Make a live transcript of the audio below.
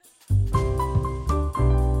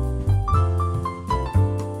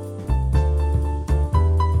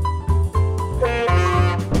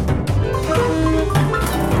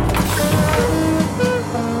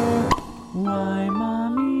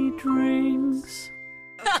Drinks.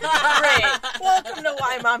 Great. Welcome to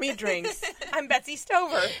Why Mommy Drinks. I'm Betsy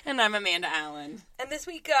Stover. And I'm Amanda Allen. And this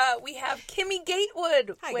week we have Kimmy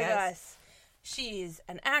Gatewood with us. She's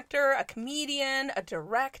an actor, a comedian, a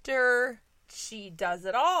director. She does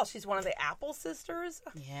it all. She's one of the Apple sisters.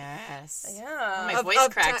 Yes. Yeah. My voice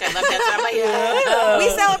cracked. I love that. We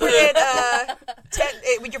celebrated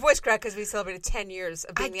your voice cracked because we celebrated 10 years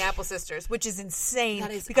of being the Apple sisters, which is insane.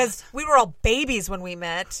 That is because awesome. we were all babies when we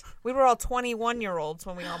met. We were all 21-year-olds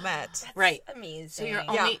when we all met. Right. Amazing. So you're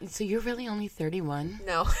only. So you're really only 31.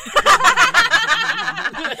 No.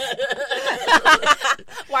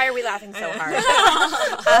 Why are we laughing so hard?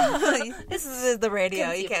 This is the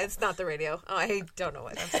radio. You can't. It's not the radio. Oh, I don't know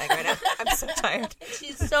what I'm saying right now. I'm so tired.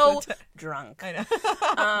 She's so drunk. I know.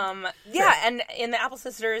 Yeah, and in the Apple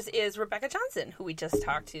Sisters is Rebecca Johnson, who we just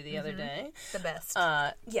talked to the other day. The best.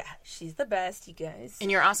 Yeah, she's the best, you guys. And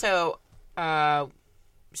you're also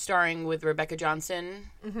starring with Rebecca Johnson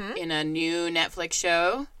in a new Netflix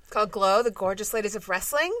show. It's called Glow, The Gorgeous Ladies of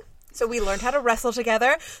Wrestling. So we learned how to wrestle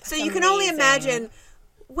together. So you can only imagine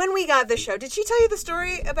when we got the show. Did she tell you the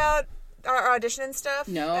story about our audition and stuff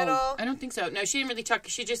at all? I don't think so. No, she didn't really talk.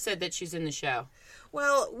 She just said that she's in the show.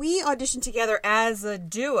 Well, we auditioned together as a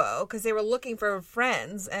duo because they were looking for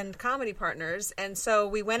friends and comedy partners. And so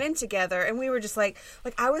we went in together and we were just like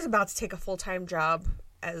I was about to take a full-time job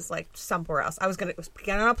as like somewhere else. I was going to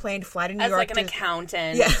get on a plane to fly to New York. As like an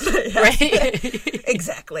accountant. Yeah. Right?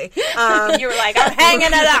 Exactly. You were like, I'm hanging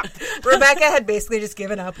it up. Rebecca had basically just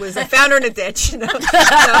given up. I found her in a ditch. Get up,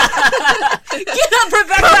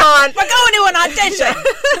 Rebecca. Come on. We're going to an audition.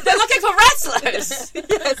 They're looking for wrestlers.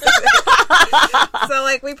 So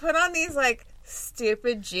like we put on these like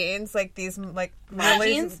stupid jeans, like these like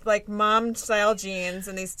really, jeans? like mom style jeans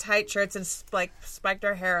and these tight shirts and like spiked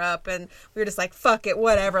our hair up, and we were just like, fuck it,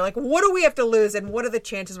 whatever. Like, what do we have to lose, and what are the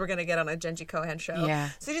chances we're gonna get on a Jenji Kohan show?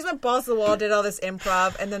 Yeah. So we just went balls to the wall, did all this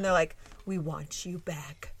improv, and then they're like, we want you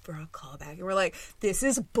back for a callback. And we're like, this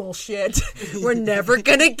is bullshit. We're never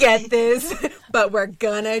gonna get this, but we're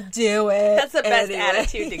gonna do it. That's the best anyway.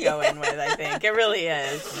 attitude to go in with, I think. It really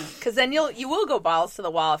is. Because then you will go balls to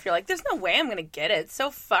the wall if you're like, there's no way I'm going to get it,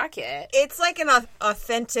 so fuck it. It's like an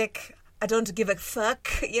authentic, I don't give a fuck,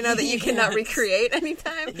 that you cannot recreate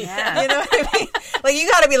anytime. Yeah. You know what I mean? Like, you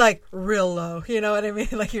gotta be like real low, you know what I mean?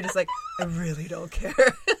 Like, you're just like, I really don't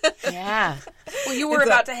care. Yeah. Well, you were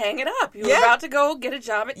about to hang it up. You were about to go get a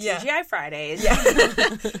job at TGI Fridays. Yeah.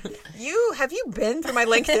 Have you been through my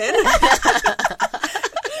LinkedIn?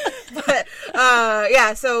 But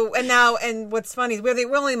and what's funny is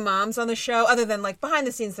we're only moms on the show, other than like behind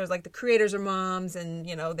the scenes there's like the creators are moms and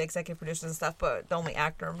the executive producers and stuff, but the only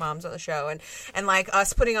actor moms on the show, and like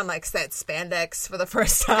us putting on like that spandex for the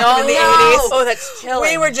first time in the 80s. Oh, that's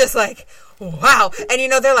chilling. We were just like, wow.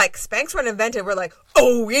 And they're like, Spanx weren't invented. We're like,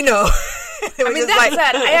 oh, I mean, that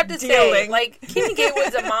said, I have to say, dealing. like, Kimmy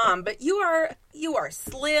Gatewood's a mom, but you are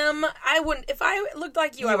slim. I wouldn't, if I looked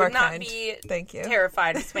like you I would not be Thank you.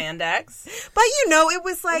 terrified of spandex. But it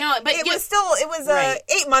was like, it was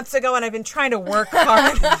 8 months ago, and I've been trying to work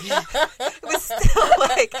hard. It was still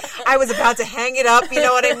like, I was about to hang it up, you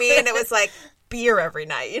know what I mean? It was like beer every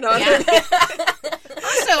night, you know what I mean?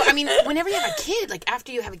 Also, I mean, whenever you have a kid, like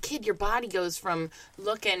after you have a kid, your body goes from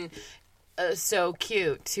looking so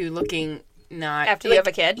cute to looking not. After you have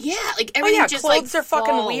a kid? Yeah, like everything just clothes like are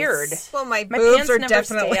fucking falls. weird. Well, my My boobs pants are never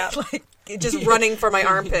definitely stay up. like just running for my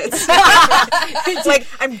armpits. It's like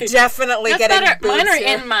I'm definitely That's getting better. boobs Mine are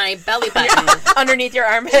here. in my belly button. Underneath your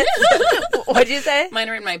armpit. What'd you say? Mine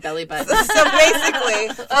are in my belly button. So basically,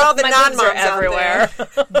 for all the My non-moms boobs are out everywhere. there,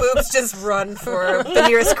 boobs just run for the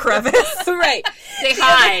nearest crevice. Right. They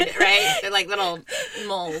hide, right? They're like little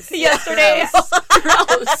moles. Yesterday,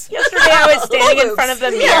 Gross. Yesterday I was standing in Boobs. front of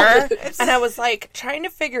the mirror and I was like trying to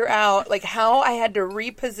figure out like how I had to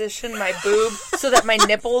reposition my boob so that my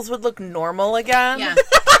nipples would look normal again. Yeah.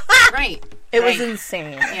 Right. It was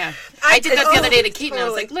insane. Yeah. I did that the other day to Keaton. I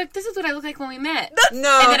was totally. like, look, this is what I look like when we met.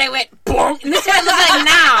 No. And then I went, boom, and this is what I look like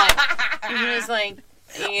now. And he was like,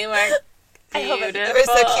 you are beautiful. They're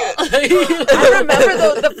so cute. I remember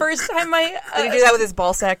though the first time my Did he do that with his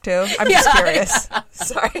ball sack too? I'm just curious.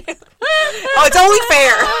 Sorry. Oh, it's only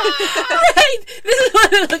fair. Right. This is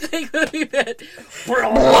what I look like when we met.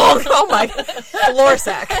 Oh my. Floor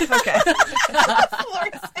sack. Okay.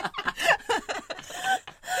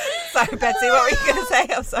 Sorry, Betsy. What were you going to say?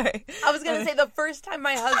 I'm sorry. I was gonna say the first time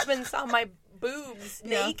my husband saw my boobs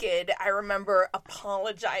naked, I remember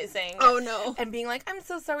apologizing. Oh, no. And being like, I'm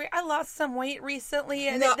so sorry, I lost some weight recently,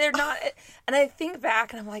 and they're not... And I think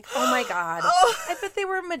back, and I'm like, oh my God. I bet they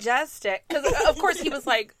were majestic. Because, of course, he was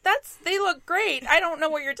like, they look great. I don't know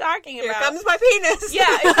what you're talking about. Here comes my penis.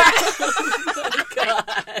 Yeah, exactly. Oh my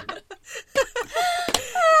God.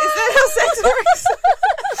 Is that how sex works?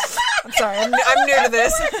 I'm sorry, I'm new to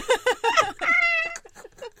this.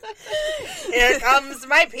 Here comes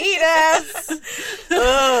my penis.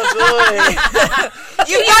 Oh, boy.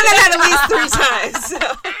 You've done it at least 3 times. So.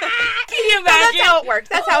 Can you imagine? That's how it worked.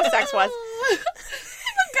 That's how sex was. The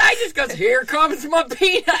guy just goes, here comes my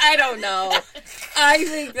penis. I don't know. I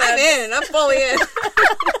think that's... I'm in. I'm fully in.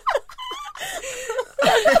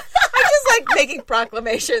 I just like making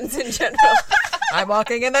proclamations in general. I'm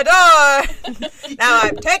walking in the door. Now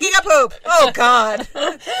I'm taking a poop. Oh, God.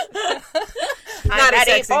 I'm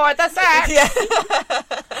ready for the sex. Yeah.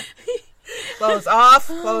 Clothes off,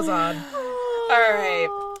 clothes on.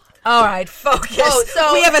 All right, focus. Oh,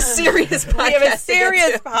 so we have a serious podcast. We have a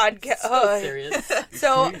serious podcast. So serious.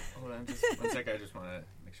 So, hold on, just 1 second. I just want to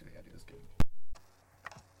make sure the audio is good.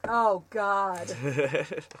 Oh, God.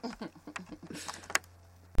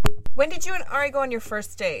 When did you and Ari go on your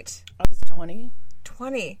first date? I was 20.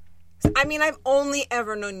 20. I mean, I've only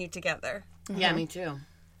ever known you together. Yeah, me too.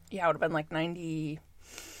 Yeah, I would have been like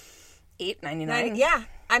 98, 99. Yeah,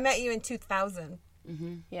 I met you in 2000.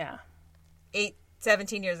 Yeah.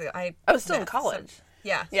 17 years ago. I was still in college. So,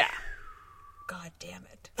 yeah. Yeah. God damn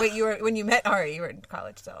it. Wait, when you met Ari, you were in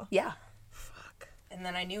college still. Yeah. Fuck. And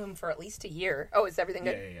then I knew him for at least a year. Oh, is everything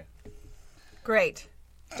good? Yeah. Great.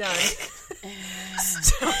 Done.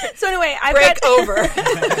 So anyway, Break over.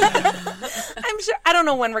 I'm sure, I don't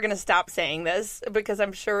know when we're going to stop saying this, because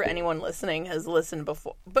I'm sure anyone listening has listened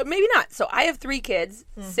before, but maybe not. So I have 3 kids,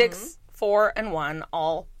 6, 4, and 1,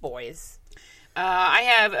 all boys. I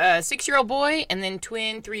have a 6-year-old boy and then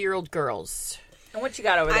twin 3-year-old girls. And what you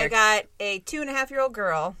got over there? I got a 2.5-year-old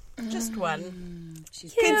girl. Just one.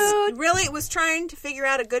 She's Cute. Really was trying to figure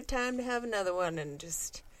out a good time to have another one, and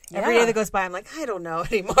just every day that goes by, I'm like, I don't know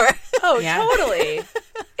anymore. Oh, Yeah. totally.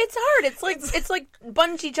 It's hard. It's like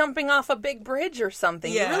bungee jumping off a big bridge or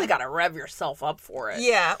something. Yeah. You really got to rev yourself up for it.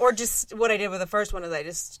 Yeah, or just what I did with the first one is I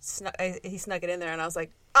just he snuck it in there, and I was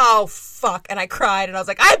like, oh fuck, and I cried, and I was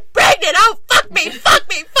like, I'm pregnant. Oh fuck me, fuck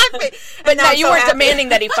me, fuck me. But no, I'm you so weren't happy. demanding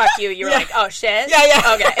that he fuck you. You were like, oh shit.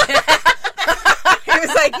 Yeah. Okay. He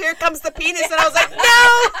was like, here comes the penis, and I was like, no.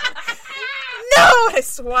 I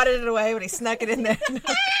swatted it away when he snuck it in there.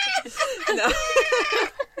 No.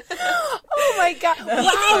 Oh my god!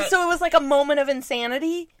 Wow! So it was like a moment of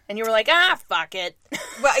insanity, and you were like, fuck it.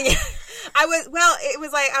 Well, yeah. It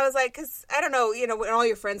was like, I was like, because I don't know, when all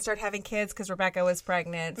your friends start having kids, because Rebecca was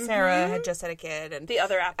pregnant, Sarah had just had a kid, and The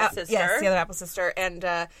other apple sister. Yes, the other apple sister, and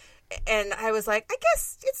I was like, I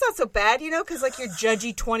guess it's not so bad, because like your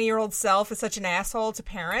judgy 20-year-old self is such an asshole to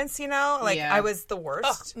parents, like Yeah. I was the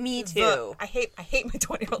worst. Me too. I hate my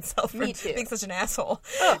 20-year-old self for Me too. being such an asshole.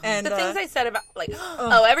 Oh, And the things I said about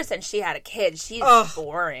ever since she had a kid, she's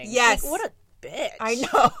boring. yes. Like, what a bitch. I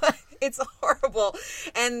know. It's horrible.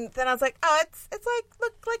 And then I was like, it's like,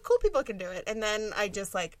 look, like cool people can do it. And then I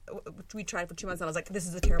just we tried for 2 months, and I was like, this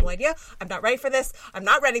is a terrible idea. I'm not ready for this. I'm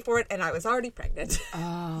not ready for it. And I was already pregnant.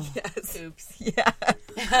 Oh. Yes. Oops. Yeah.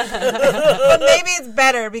 But maybe it's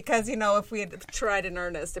better because, if we had tried in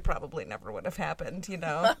earnest, it probably never would have happened,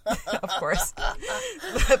 of course.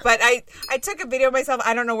 But I took a video of myself.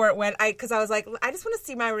 I don't know where it went. Because I was like, I just want to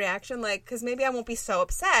see my reaction, because maybe I won't be so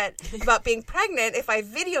upset about being pregnant if I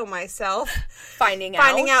video myself finding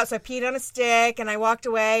out. So I peed on a stick, and I walked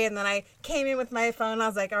away, and then I came in with my phone. I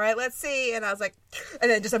was like, all right, let's see. And I was like,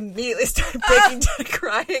 and then just immediately started breaking down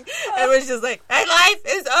crying. And it was just like, my life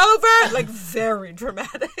is over. Like, very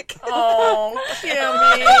dramatic. Oh,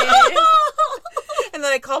 Kimmy. And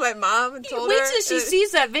then I called my mom and told her. Wait till she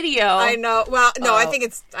sees that video. I know. Well, no, I think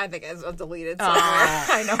it's deleted somewhere.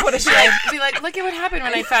 I know. What a shame. Be like, look at what happened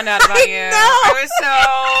when I found out about you. know. I was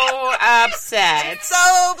so upset.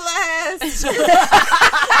 So blessed.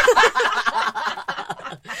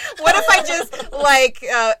 What if I just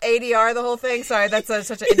ADR the whole thing? Sorry, that's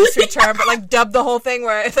such an industry term, but dub the whole thing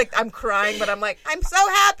where it's like I'm crying, but I'm like, I'm so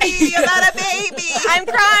happy you're not a baby. I'm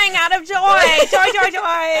crying out of joy. Joy.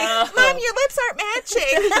 Mom, your lips aren't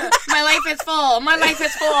matching. My life is full. My life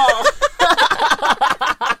is full.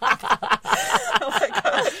 Oh my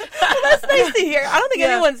god. That's nice nice to hear. I don't think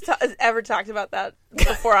anyone's ever talked about that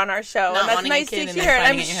before on our show, and that's nice to hear.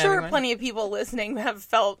 And I'm sure plenty of people listening have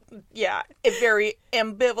felt, very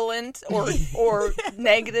ambivalent or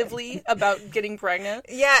negatively about getting pregnant.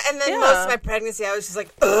 Yeah, and then most of my pregnancy, I was just like,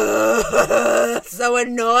 ugh, so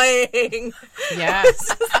annoying. Yeah. I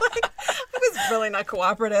was really not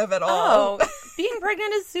cooperative at all. Oh, being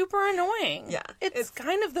pregnant is super annoying. Yeah, it's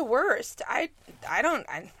kind of the worst. I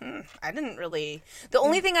didn't really. The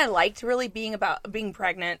only thing I liked really being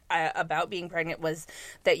pregnant was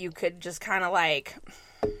that you could just kind of like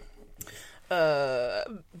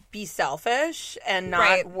be selfish and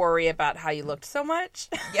not worry about how you looked so much.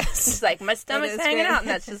 Yes. It's like my stomach's hanging out and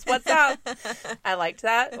that's just what's up. I liked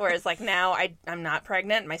that. Whereas like now I'm not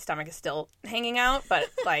pregnant, my stomach is still hanging out, but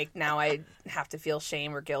like now I have to feel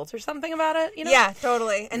shame or guilt or something about it, you know? Yeah,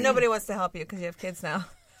 totally. And nobody wants to help you because you have kids now.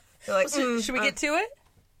 They're like, should we get to it?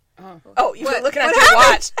 Oh, you're looking at what your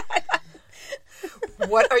watch.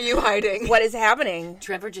 What are you hiding? What is happening?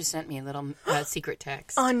 Trevor just sent me a little secret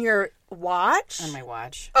text On your watch? on my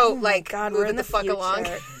watch. Oh, like, God, moving we're in the fuck future. along.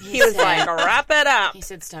 He was like, wrap it up. He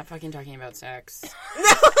said, "Stop fucking talking about sex."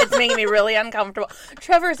 It's making me really uncomfortable.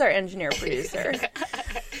 Trevor's our engineer producer.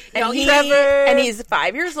 And Trevor. And he's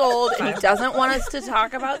 5 years old, and he doesn't want us to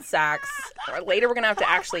talk about sex. Or later, we're going to have to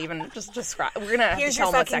actually even just describe. We're going to have Here's to tell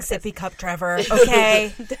your him what fucking sex is. sippy cup, Trevor.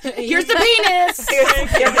 Okay. Here's the penis.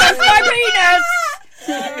 Here's my penis.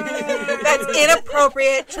 That's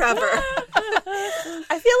inappropriate, Trevor.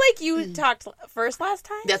 I feel like you talked first last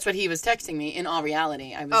time. That's what he was texting me. In all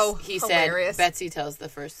reality, he hilarious. said Betsy tells the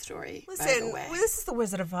first story. By the Listen, way. this is the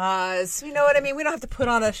Wizard of Oz. You know what I mean? We don't have to put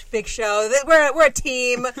on a big show. We're a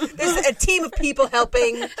team. There's a team of people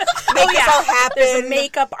helping make this all happen. There's a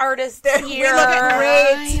makeup artist here. We look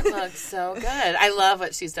great. I look so good. I love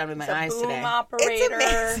what she's done with my eyes Boom today. operator.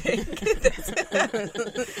 It's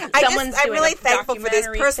amazing. I'm really thankful for these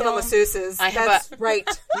personal masseuses. That's right.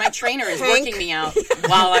 My trainer is Hank. working me out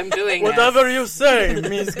while I'm doing this. Whatever you say,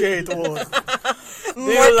 Miss Gatewood.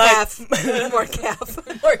 More calf. More calf.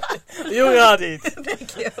 You got it.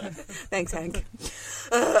 Thank you. Thanks, Hank.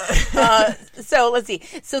 So let's see.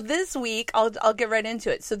 So this week, I'll get right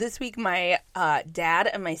into it. So this week, my dad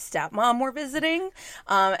and my stepmom were visiting,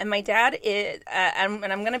 and my dad is, and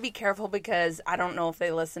I'm going to be careful because I don't know if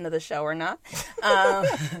they listen to the show or not.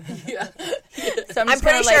 Yeah. So I'm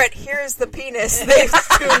pretty sure it here's the penis. They've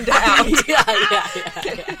tuned out. Yeah.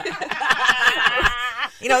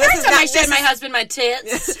 You know, this is I not showed my husband my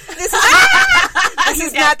tits. this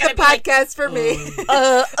is not the podcast for me.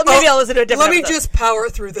 maybe I'll listen to a different Let me episode. just power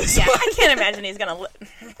through this one. I can't imagine he's going to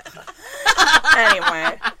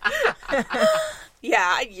anyway.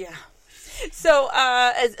 Yeah. So,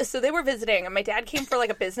 so they were visiting, and my dad came for like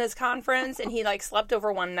a business conference, and he like slept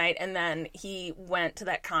over one night, and then he went to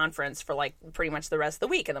that conference for like pretty much the rest of the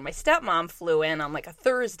week. And then my stepmom flew in on like a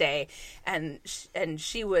Thursday, and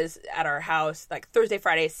she was at our house like Thursday,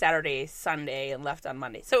 Friday, Saturday, Sunday, and left on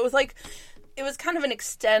Monday. So it was like. It was kind of an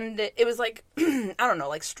extended, it was like, I don't know,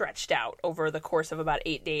 like stretched out over the course of about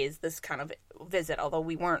 8 days, this kind of visit, although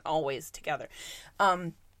we weren't always together.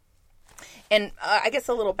 And I guess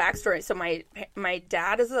a little backstory. So my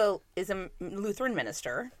dad is a Lutheran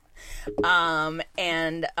minister. And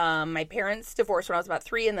my parents divorced when I was about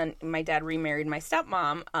 3, and then my dad remarried my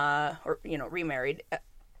stepmom, remarried.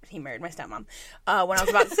 He married my stepmom when I was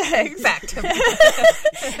about 6. Fact.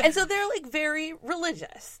 And so they're like very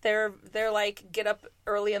religious. They're like get up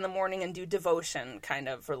early in the morning and do devotion kind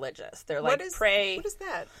of religious. They're like pray. What is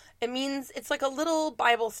that? It means it's like a little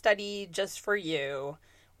Bible study just for you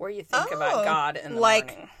where you think about God in the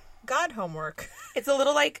morning. God homework. It's a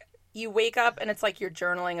little like you wake up and it's like you're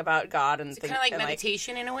journaling about God and Kind of like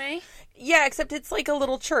meditation in a way. Yeah, except it's like a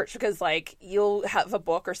little church because like you'll have a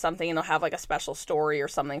book or something and they'll have like a special story or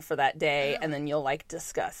something for that day and then you'll like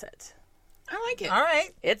discuss it. I like it. All right.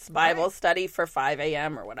 It's Bible study for 5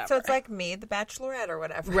 a.m. or whatever. So it's like me, the Bachelorette or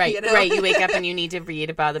whatever. Right, you know? right. You wake up and you need to read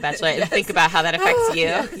about the Bachelorette and think about how that affects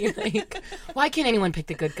you. You're like, why can't anyone pick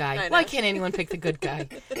the good guy? Why can't anyone pick the good guy?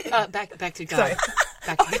 Back to God. Sorry.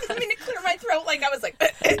 Back to I God. didn't mean to clear my throat like I was like, do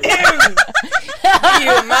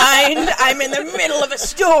you mind? I'm in the middle of a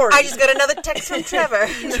story. I just got another text from Trevor.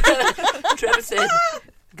 Trevor said,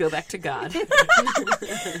 go back to God.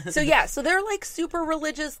 So they're like super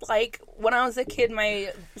religious. Like when I was a kid,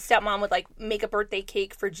 my stepmom would like make a birthday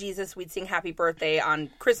cake for Jesus. We'd sing happy birthday on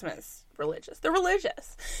Christmas. Religious. They're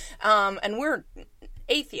religious. And we're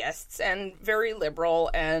atheists and very liberal,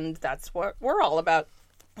 and that's what we're all about.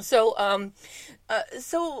 So I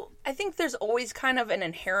think there's always kind of an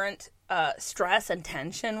inherent stress and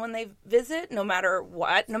tension when they visit, no matter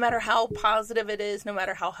what, no matter how positive it is, no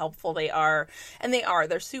matter how helpful they are. And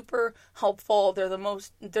they're super helpful. They're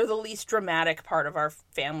the least dramatic part of our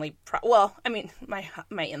family. Well, I mean,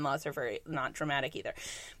 my in-laws are very not dramatic either,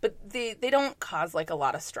 but they don't cause like a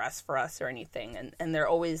lot of stress for us or anything. And they're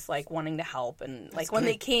always like wanting to help. And like when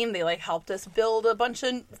they came, they like helped us build a bunch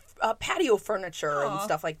of patio furniture and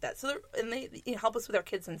stuff like that. So they help us with our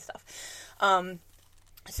kids and stuff.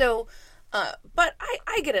 But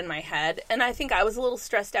I get in my head, and I think I was a little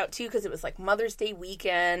stressed out too because it was like Mother's Day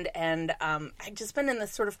weekend, and I'd just been in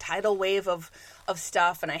this sort of tidal wave of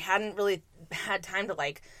stuff, and I hadn't really had time to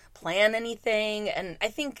like plan anything. And I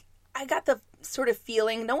think I got the sort of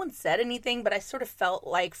feeling, no one said anything, but I sort of felt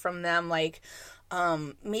like from them, like,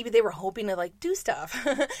 maybe they were hoping to like do stuff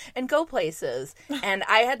and go places, and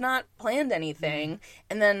I had not planned anything.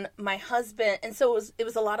 And then my husband, and so it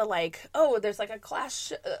was a lot of like, oh, there's like a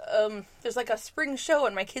class, there's like a spring show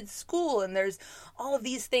in my kid's school, and there's all of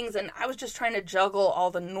these things, and I was just trying to juggle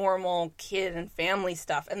all the normal kid and family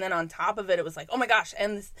stuff, and then on top of it, it was like, oh my gosh,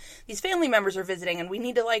 and these family members are visiting, and we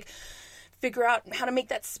need to like figure out how to make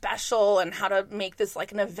that special and how to make this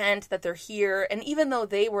like an event that they're here. And even though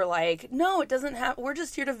they were like, no, it doesn't have, we're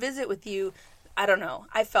just here to visit with you, I don't know,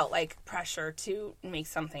 I felt like pressure to make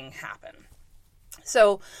something happen.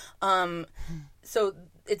 So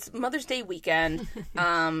it's Mother's Day weekend.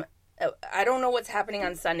 I don't know what's happening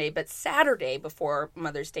on Sunday, but Saturday before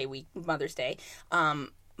Mother's Day,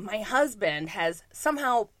 my husband has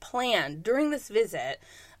somehow planned during this visit,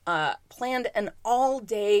 planned an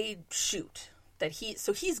all-day shoot that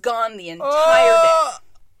he's gone the entire day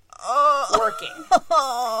working.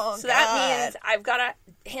 So that means I've got to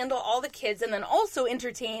handle all the kids and then also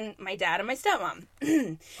entertain my dad and my stepmom.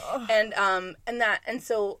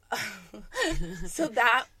 So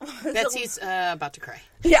Betsy's about to cry.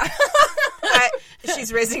 Yeah.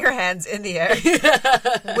 She's raising her hands in the air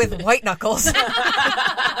with white knuckles.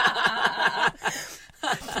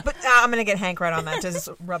 But I'm going to get Hank right on that to just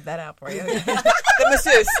rub that out for you.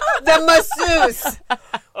 The masseuse.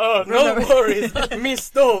 Oh, no worries. Miss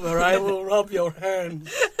Dover, I will rub your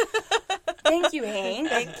hands. Thank you, Hank.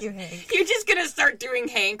 Thank you, Hank. You're just going to start doing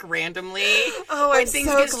Hank randomly. Oh, when I'm things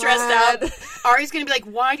so get stressed glad. out. Ari's going to be like,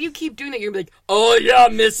 why do you keep doing that? You're going to be like, Oh, yeah,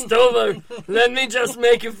 Miss Dover. Let me just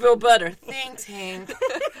make you feel better. thanks, Hank.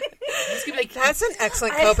 He's gonna be like, That's an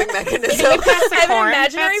excellent coping mechanism. I have an corn,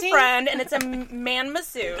 imaginary Betsy? friend, and it's a man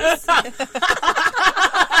masseuse.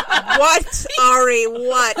 What, Ari?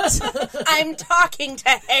 What? I'm talking to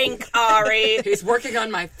Hank, Ari. he's working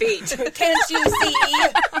on my feet. Can't you see?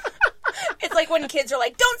 It's like when kids are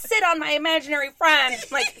like, don't sit on my imaginary friend. I'm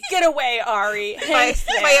like, get away, Ari. Hank's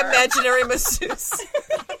my there. imaginary masseuse.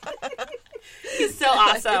 He's so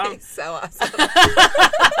awesome. He's so awesome.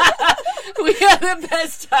 We have the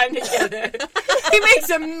best time together. He makes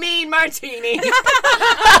a mean martini. Look,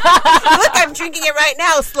 I'm drinking it right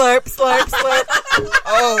now. Slurp, slurp, slurp.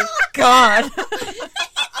 Oh, God.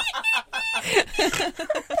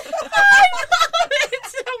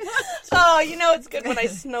 Oh, you know it's good when I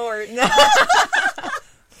snort.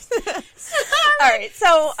 All right,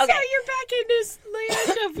 so okay. So you're back in this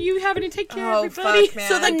land of you having to take care Oh, of everybody. fuck, man.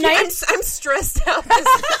 So the I'm stressed out.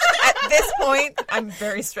 At this point, I'm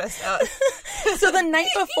very stressed out. So the night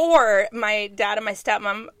before, my dad and my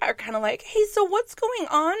stepmom are kind of like, "Hey, so what's going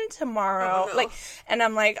on tomorrow?" Oh, no. Like, and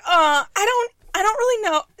I'm like, I don't really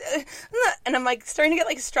know," and I'm like starting to get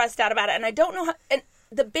like stressed out about it, and I don't know how. And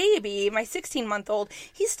the baby, my 16-month-old,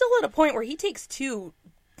 he's still at a point where he takes 2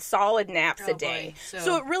 solid naps a day. Boy.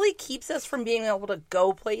 So it really keeps us from being able to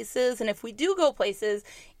go places. And if we do go places,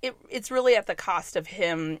 it's really at the cost of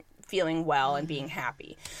him feeling well and being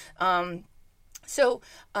happy. So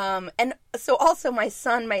also my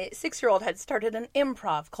son, my 6-year-old, had started an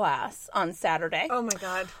improv class on Saturday. Oh, my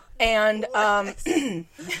God. And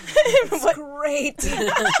It's great.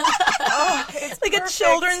 It's like perfect. a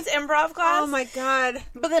children's improv class. Oh, my God.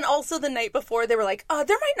 But then also the night before, they were like, there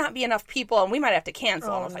might not be enough people and we might have to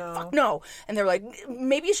cancel. And I was no. like, fuck no. And they were like,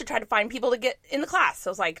 maybe you should try to find people to get in the class.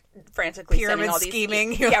 So I was like frantically Pyramid sending all these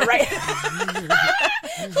scheming. Yeah, right.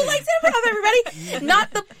 Who likes improv, everybody?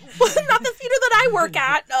 Not the theater that I work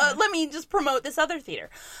at. Let me just promote this other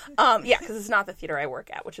theater. Yeah, because it's not the theater I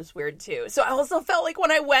work at, which is weird too. So I also felt like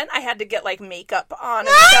when I went, I had to get like makeup on and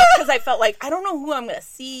stuff because I felt like I don't know who I'm going to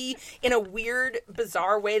see in a weird,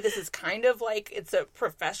 bizarre way. This is kind of like it's a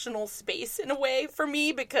professional space in a way for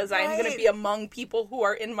me because I'm going to be among people who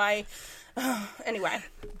are in my. Anyway,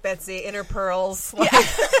 Betsy, inner pearls.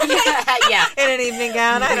 yeah. In an evening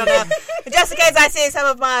gown. I don't know. Just in case I see some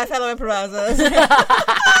of my fellow improvisers.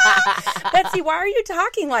 Betsy, why are you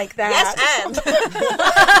talking like that? Yes, and.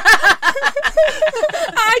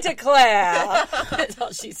 I declare. That's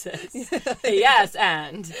all she says. Yes,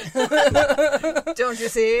 and. Don't you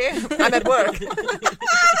see? I'm at work.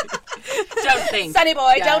 Don't think. Sonny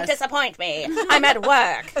boy, Yes. don't disappoint me. I'm at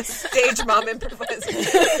work. Stage mom improvising.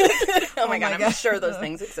 Oh my god, God. I'm sure those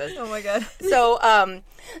things exist. Oh my god. So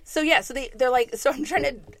they're like, so I'm trying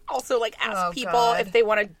to also like ask Oh, people God. if they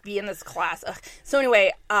want to be in this class. Ugh. So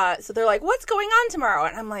anyway, so they're like, what's going on tomorrow?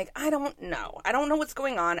 And I'm like, I don't know. I don't know what's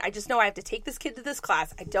going on. I just know I have to take this kid to this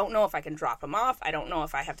class. I don't know if I can drop him off. I don't know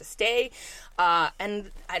if I have to stay.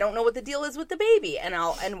 And I don't know what the deal is with the baby.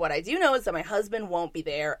 And what I do know is that my husband won't be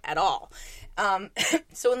there at all.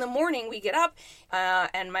 So in the morning we get up,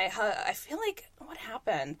 and I feel like, what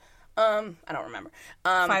happened? I don't remember.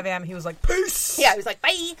 5 a.m. He was like, peace. Yeah, he was like,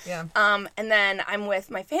 bye. Yeah. And then I'm with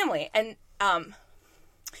my family. And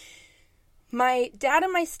my dad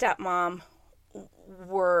and my stepmom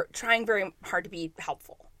were trying very hard to be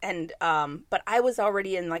helpful. And but I was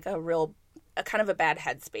already in like a kind of a bad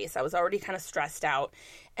headspace. I was already kind of stressed out.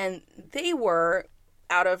 And they were,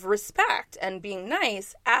 out of respect and being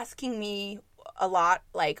nice, asking me a lot,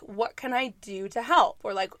 like, what can I do to help?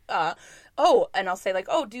 Or like, oh, and I'll say like,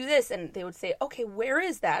 oh, do this. And they would say, okay, where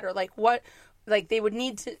is that? Or like, what, like they would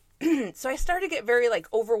need to. So I started to get very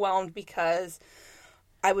like overwhelmed because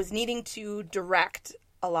I was needing to direct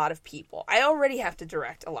a lot of people. I already have to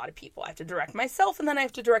direct a lot of people. I have to direct myself, and then I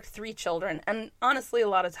have to direct 3 children. And honestly, a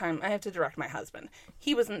lot of time I have to direct my husband.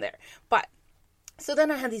 He wasn't there. But so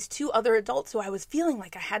then I had these 2 other adults who I was feeling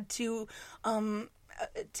like I had to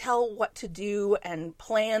tell what to do and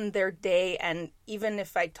plan their day. And even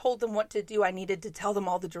if I told them what to do, I needed to tell them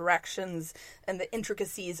all the directions and the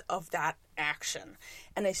intricacies of that action.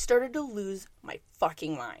 And I started to lose my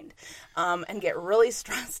fucking mind and get really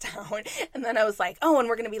stressed out. And then I was like, oh, and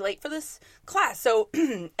we're going to be late for this class. So,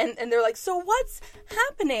 and they're like, so what's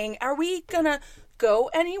happening? Are we going to go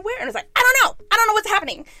anywhere? And I was like, I don't know what's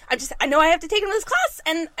happening. I know I have to take him to this class,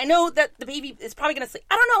 and I know that the baby is probably going to sleep.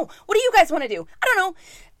 I don't know. What do you guys want to do? I don't know.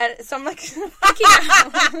 And so I'm like, freaking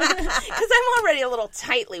out because I'm already a little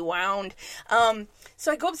tightly wound.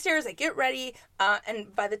 So I go upstairs, I get ready, and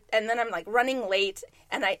then I'm like running late,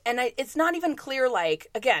 and I it's not even clear, like,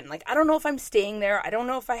 again, like, I don't know if I'm staying there. I don't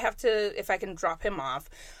know if I can drop him off.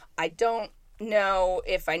 I don't know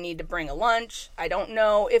if I need to bring a lunch. I don't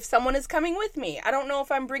know if someone is coming with me. I don't know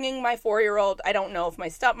if I'm bringing my 4-year-old. I don't know if my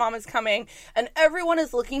stepmom is coming. And everyone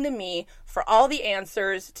is looking to me for all the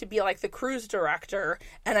answers, to be like the cruise director.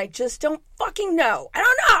 And I just don't fucking know. I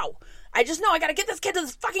don't know. I just know I gotta get this kid to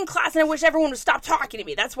this fucking class, and I wish everyone would stop talking to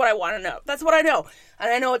me. That's what I want to know. That's what I know.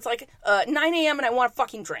 And I know it's like 9 a.m. and I want a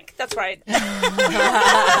fucking drink. That's right.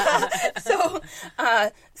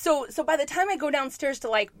 So by the time I go downstairs to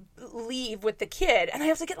like leave with the kid, and I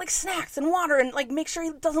have to get like snacks and water and like make sure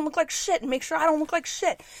he doesn't look like shit and make sure I don't look like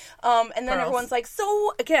shit. And then everyone's like,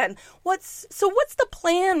 so again, what's the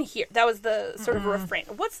plan here? That was the sort of refrain.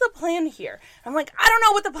 What's the plan here? I'm like, I don't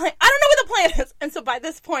know what the plan is. And so by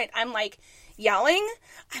this point, I'm like yelling.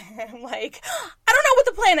 I'm like, I don't know what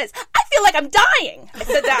the plan is. I feel like I'm dying. I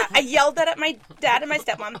said that. I yelled that at my dad and my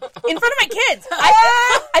stepmom in front of my kids.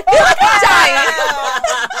 I feel like I'm dying.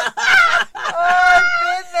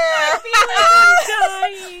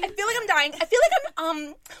 I feel like I'm dying. I feel like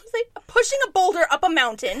I'm pushing a boulder up a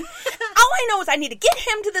mountain. All I know is I need to get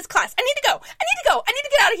him to this class. I need to go. I need to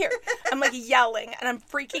get out of here. I'm like yelling, and I'm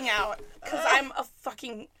freaking out because I'm a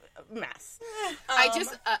fucking mess.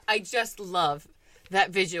 I just love that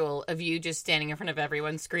visual of you just standing in front of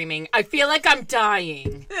everyone screaming, I feel like I'm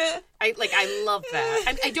dying. I love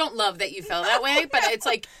that. I don't love that you felt that way, but it's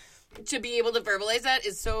like, to be able to verbalize that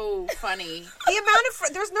is so funny. The amount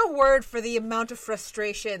of there's no word for the amount of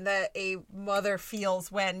frustration that a mother feels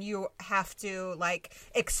when you have to like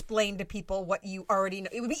explain to people what you already know.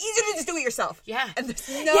 It would be easier to just do it yourself. Yeah. And there's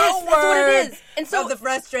no Yes, that's what it is. And so of the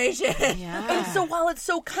frustration. Yeah. And so while it's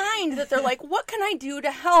so kind that they're like, what can I do to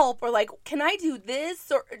help? Or like, can I do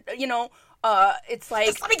this? Or, it's like,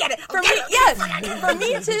 Just let me get it. For me, yes, for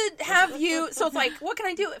me to have you, so it's like, what can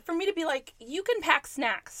I do? For me to be like, you can pack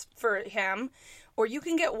snacks for him, or you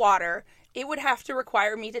can get water. It would have to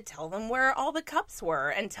require me to tell them where all the cups were,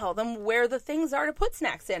 and tell them where the things are to put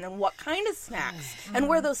snacks in, and what kind of snacks, and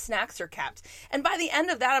where those snacks are kept. And by the end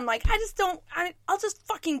of that, I'm like, I'll just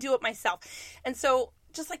fucking do it myself. And so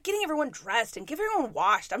just like getting everyone dressed and getting everyone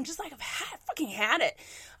washed, I'm just like, I've fucking had it.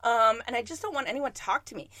 And I just don't want anyone to talk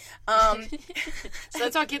to me. So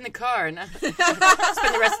let's all get in the car and spend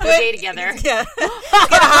the rest of the day together. Yeah. Get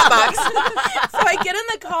a hot box. So I get in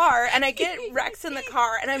the car, and I get Rex in the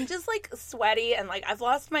car, and I'm just, like, sweaty, and, like, I've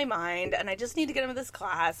lost my mind, and I just need to get him to this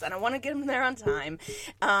class, and I want to get him there on time,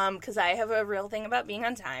 because I have a real thing about being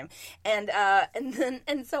on time. And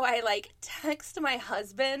so I, like, text my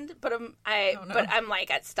husband, but I'm,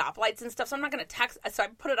 like, at stoplights and stuff, so I'm not going to text, so I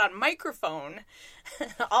put it on microphone,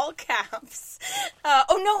 all caps.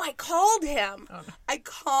 I called him. Oh, no.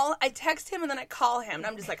 I text him, and then I call him, and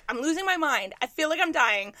I'm just like, I'm losing my mind. I feel like I'm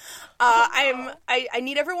dying. I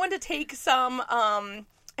need everyone to take some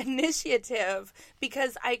initiative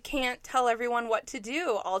because I can't tell everyone what to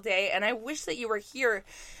do all day, and I wish that you were here,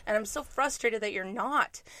 and I'm so frustrated that you're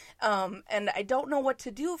not. And I don't know what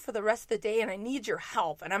to do for the rest of the day, and I need your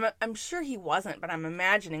help. And I'm sure he wasn't, but I'm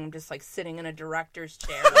imagining him just like sitting in a director's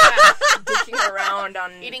chair, dicking around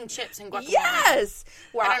on eating chips and guacamole. Yes.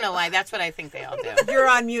 Well, I don't know why. That's what I think they all do. You're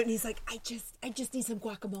on mute, and he's like, I just need some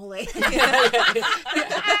guacamole. Can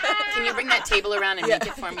you bring that table around and make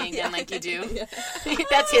it for me again, like you do? Yeah.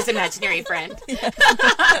 That's his imaginary friend.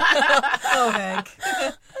 Oh, Hank.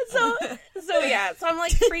 So I'm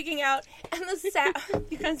like freaking out, and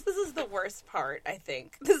you guys, this is the worst part. I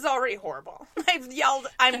think this is already horrible. I've yelled,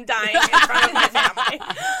 "I'm dying" in front of my family,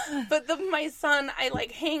 but my son, I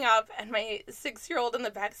like hang up, and my 6-year-old in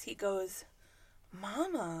the backseat goes,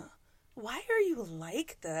 "Mama, why are you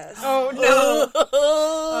like this?" Oh no!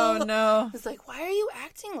 Oh no! I was like, "Why are you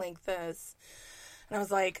acting like this?" And I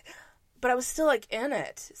was like, but I was still like in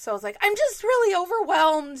it, so I was like, "I'm just really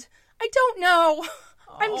overwhelmed. I don't know.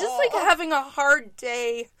 I'm just like having a hard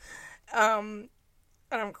day." And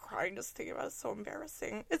I'm crying just thinking about it. It's so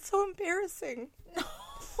embarrassing. It's so embarrassing.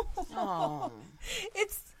 Oh.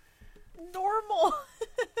 It's normal.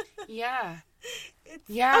 Yeah. It's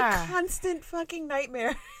Yeah. a constant fucking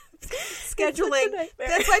nightmare. Scheduling. Nightmare.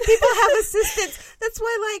 That's why people have assistants. That's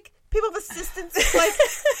why, like, people have assistants, like,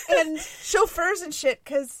 and chauffeurs and shit,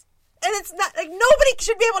 because... And it's not, like, nobody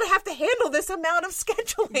should be able to have to handle this amount of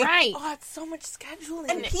scheduling. Right. Oh, it's so much scheduling.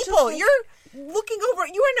 And people, like, you're looking over,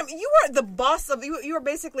 you are the boss of, you are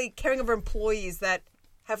basically caring over employees that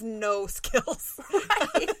have no skills.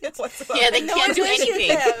 Right. Whatsoever. Yeah, they No can't do initiative.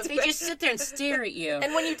 anything. They just sit there and stare at you.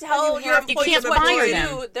 And when you tell your employees can't what fire to them.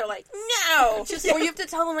 do, they're like, no. Or you have to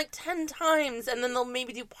tell them like 10 times, and then they'll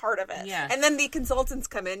maybe do part of it. Yeah. And then the consultants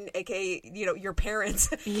come in, aka, your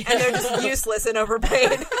parents, and they're just useless and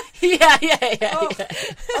overpaid. Yeah.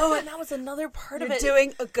 Oh, and that was another part of You're it.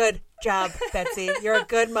 doing a good job, Betsy. You're a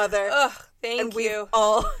good mother. Ugh, thank and you. we've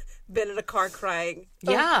all been in a car crying.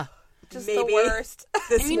 Yeah. Just maybe the worst.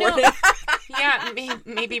 This And morning. Yeah,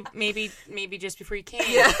 maybe just before you came.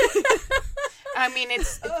 Yeah. I mean,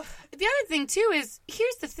 it's the other thing too is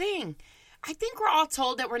here's the thing. I think we're all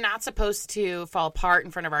told that we're not supposed to fall apart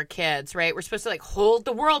in front of our kids, right? We're supposed to like hold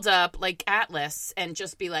the world up like Atlas and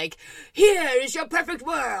just be like, "Here is your perfect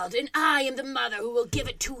world, and I am the mother who will give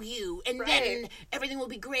it to you, and then everything will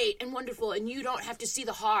be great and wonderful, and you don't have to see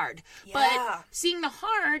the hard." Yeah. But seeing the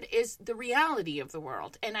hard is the reality of the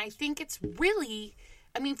world, and I think it's really,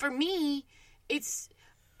 I mean, for me, it's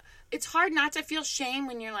hard not to feel shame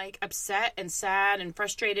when you're like upset and sad and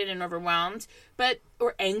frustrated and overwhelmed,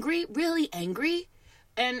 or angry, really angry.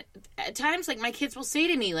 And at times, like, my kids will say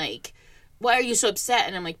to me, like, "Why are you so upset?"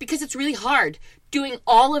 And I'm like, because it's really hard doing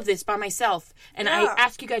all of this by myself. And I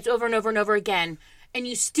ask you guys over and over and over again, and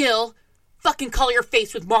you still fucking color your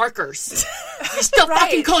face with markers. You still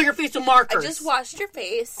fucking color your face with markers. I just washed your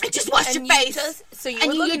face. I just washed your face. So you and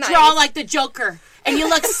would look you nice. draw like the Joker. And you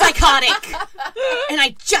look psychotic. And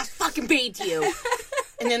I just fucking bathed you.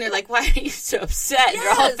 And then they're like, "Why are you so upset?" And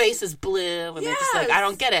your whole face is blue. And they're just like, "I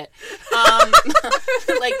don't get it."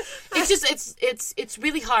 Like, it's just, it's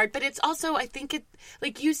really hard. But it's also, I think it,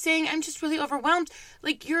 like you saying, "I'm just really overwhelmed."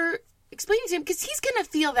 Like, you're explaining to him, because he's going to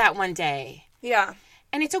feel that one day. Yeah.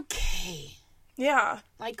 And it's okay. Yeah.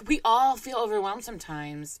 Like, we all feel overwhelmed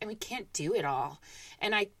sometimes, and we can't do it all.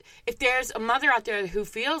 And if there's a mother out there who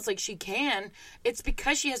feels like she can, it's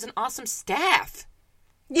because she has an awesome staff.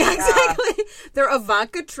 Yeah, exactly. They're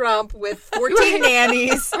Ivanka Trump with 14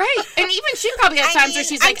 nannies. Right. And even she probably has times where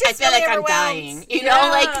she's like, "I feel like I'm dying." You know,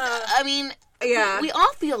 like, I mean, Yeah. we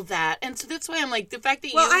all feel that. And so that's why I'm like, the fact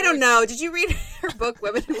that Well, I don't know. Did you read her book,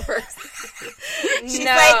 Women Who Work? She's No.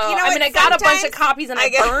 like, you know I what, mean, I got a bunch of sometimes copies and I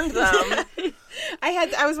burned them.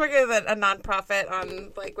 I was working with a nonprofit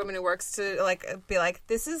on like Women Who Works to like be like,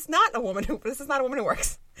 this is not a woman who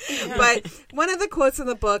works. But one of the quotes in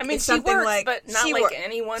the book I mean, is she something works, like, but not she like wor-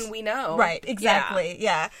 anyone we know. Right, exactly.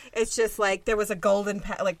 Yeah. It's just like there was a golden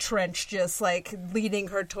trench just like leading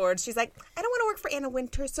her towards. She's like, I don't want to work for Anna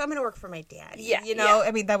Wintour, so I'm going to work for my dad. Yeah, You know, yeah.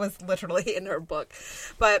 I mean, that was literally in her book.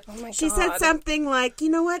 But my she said God. something like, you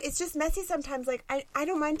know what? It's just messy sometimes. Like, I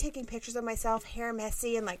don't mind taking pictures of myself, hair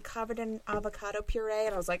messy and like covered in avocado puree.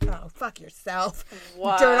 And I was like, oh, fuck yourself.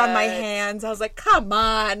 What? Dirt on my hands. I was like, come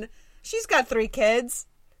on. She's got 3 kids.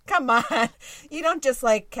 Come on. You don't just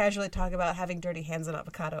like casually talk about having dirty hands and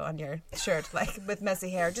avocado on your shirt, like with messy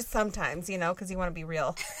hair. Just sometimes, you know, because you want to be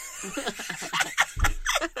real.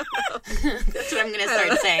 That's what I'm going to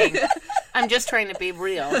start saying. I'm just trying to be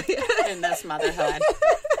real in this motherhood.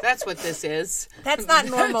 That's what this is. That's not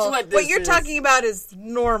normal. That's what this you're is. talking about is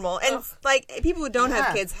normal. And like people who don't Yeah.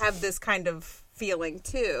 have kids have this kind of feeling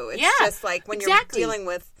too. It's Yeah, just like when exactly. you're dealing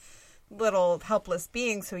with little helpless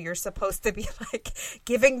beings who you're supposed to be like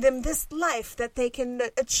giving them this life that they can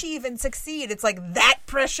achieve and succeed. It's like that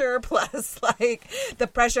pressure plus like the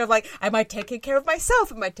pressure of like, am I taking care of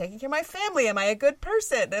myself? Am I taking care of my family? Am I a good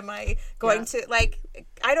person? Am I going to like,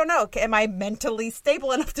 I don't know. Am I mentally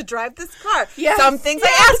stable enough to drive this car? Yes. Some things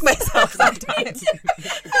I ask myself sometimes.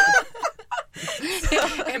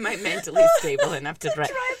 Am I mentally stable enough to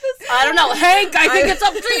drive? I don't know. Hank, I think it's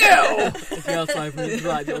up to you. Yes, I will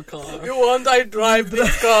drive your car. You want I drive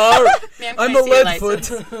this car? Ma'am, can I'm I a see your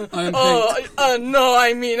Leadfoot. license? Oh, no,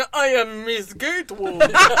 I mean, I am Miss Gatewood.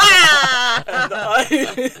 And I...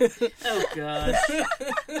 Oh, God.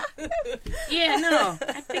 Yeah, no.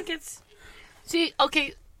 I think it's... See,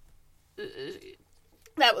 okay...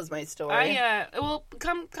 That was my story.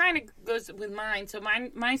 Kind of goes with mine. So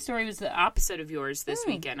my story was the opposite of yours this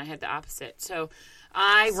weekend. I had the opposite. So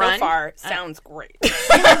I so run. far, sounds great.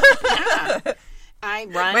 I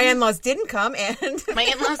run. My in-laws didn't come, and My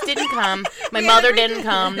in-laws didn't come. My mother didn't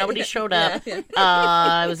come. Nobody showed up.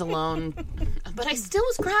 I was alone. But I still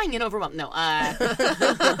was crying and overwhelmed. No, I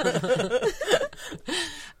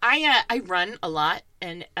run a lot,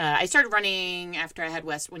 and I started running after I had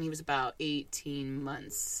Wes when he was about 18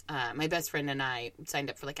 months. My best friend and I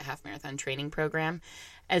signed up for like a half marathon training program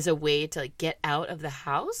as a way to like get out of the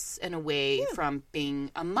house and away from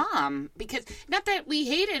being a mom, because not that we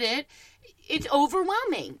hated it, it's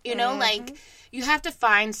overwhelming, you know, like you have to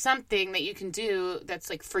find something that you can do that's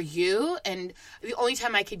like for you. And the only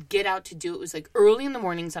time I could get out to do it was like early in the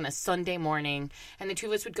mornings on a Sunday morning, and the two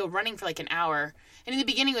of us would go running for like an hour. And in the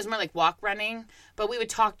beginning it was more like walk running, but we would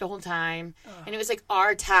talk the whole time, and it was like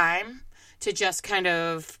our time to just kind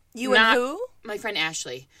of You and who? My friend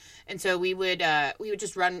Ashley. And so we would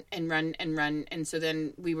just run and run and run, and so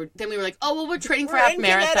then we were like, oh well, we're training for half in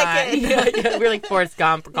marathon. Yeah, we were like Forrest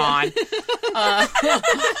Gump gone.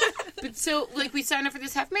 But so like we signed up for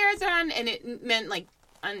this half marathon, and it meant like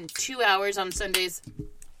on 2 hours on Sundays.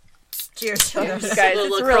 cheers. Guys, little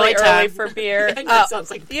it's LaCroix really time. early for beer. That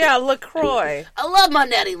sounds like Yeah, LaCroix. I love my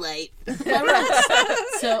Natty Light.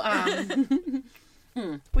 So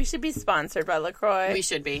We should be sponsored by LaCroix. we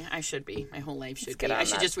should be. I should be. My whole life should get be. on I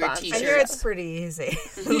should that just wear sponsor. I t-shirts. hear it's pretty easy.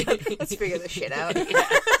 Let's figure this shit out.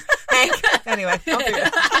 Hank. Anyway, I'll figure it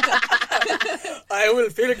out. I will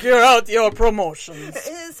figure out your promotions.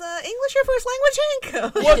 Is English your first language,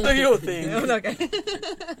 Hank? What do you think? Okay.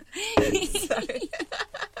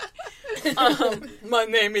 My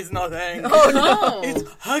name is not Hank. Oh, It's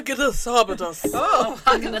Hagedus. Oh,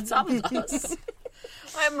 that's us.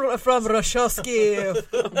 I'm from Roshosky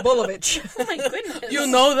Bolovich. Oh my goodness. You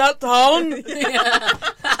know that town?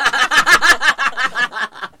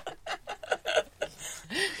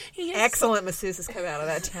 Excellent masseuses come out of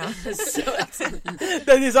that town. So excellent.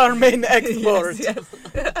 That is our main export. Yes.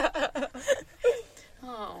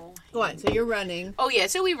 Oh. Go on. So you're running. Oh yeah,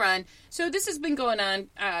 so we run. So this has been going on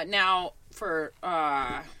now for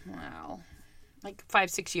like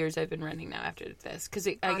 5-6 years. I've been running now after this because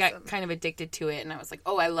I got kind of addicted to it, and I was like,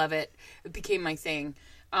 oh, I love it. It became my thing.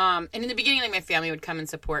 And in the beginning, like my family would come and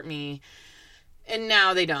support me. And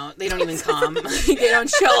now they don't. They don't even come. They don't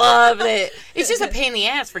show up. It's just a pain in the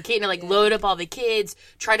ass for Kate to like load up all the kids,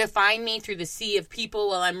 try to find me through the sea of people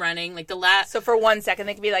while I'm running. Like the last. So for 1 second,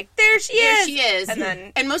 they can be like, there she There is. she is.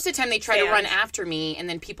 And most of the time they try to run after me, and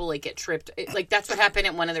then people like get tripped. Like that's what happened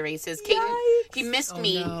at one of the races. Caden, he missed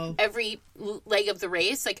me every leg of the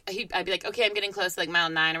race. Like I'd be like, okay, I'm getting close to like mile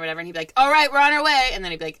 9 or whatever, and he'd be like, all right, we're on our way. And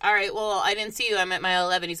then he'd be like, all right, well, I didn't see you. I'm at mile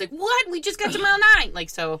 11. He's like, what? We just got to mile 9. Like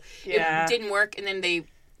so, it didn't work. And then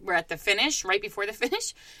were at the finish, right before the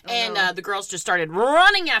finish, and the girls just started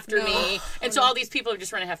running after me. And so all these people have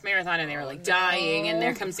just run a half marathon, and they were like dying. And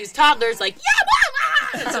there comes these toddlers, like,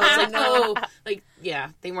 yeah, and so I was like,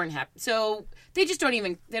 they weren't happy. So they just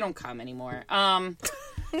don't come anymore.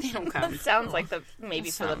 They don't come. Sounds like maybe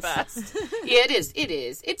for the best. Yeah, it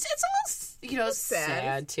is. It's a little,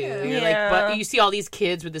 sad too. Yeah. You're like, but you see all these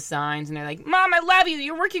kids with the signs, and they're like, "Mom, I love you.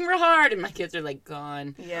 You're working real hard," and my kids are like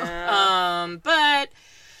gone. Yeah. But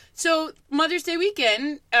so Mother's Day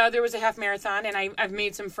weekend, there was a half marathon, and I've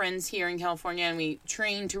made some friends here in California, and we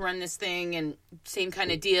trained to run this thing, and same kind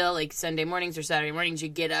of deal. Like Sunday mornings or Saturday mornings, you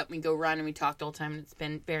get up and we go run, and we talk the whole time, and it's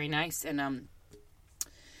been very nice.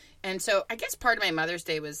 And so I guess part of my Mother's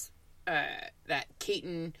Day was that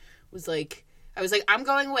Kaiten was like, I was like, I'm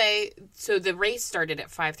going away. So the race started at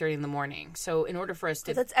 5:30 in the morning. So in order for us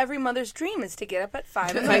to... That's every mother's dream, is to get up at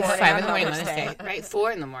 5 in the morning. 5 in the morning Mother's Day. Right,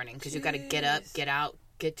 4 in the morning. Because you've got to get up, get out,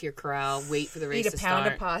 get to your corral, wait for the race to start.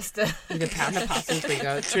 Eat a pound of pasta. Eat a pound of pasta before you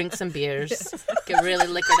go. Drink some beers. Get really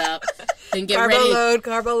liquored up. Then get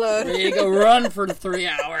Carbo load. Ready to go run for 3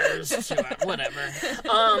 hours. Whatever.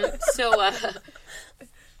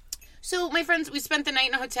 So my friends, we spent the night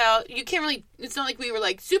in a hotel. You can't really, it's not like we were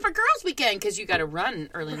like, Super Girls Weekend, because you got to run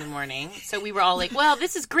early in the morning. So we were all like, well,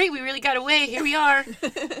 this is great. We really got away. Here we are.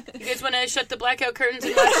 You guys want to shut the blackout curtains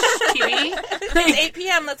and watch TV? It's 8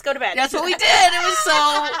 p.m. Let's go to bed. That's what we did. It was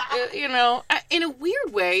so, in a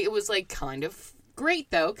weird way, it was like kind of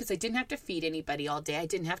great, though, because I didn't have to feed anybody all day. I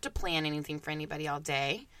didn't have to plan anything for anybody all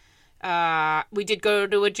day. We did go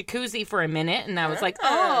to a jacuzzi for a minute, and I was like,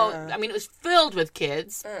 it was filled with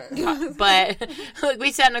kids, but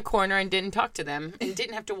we sat in a corner and didn't talk to them, and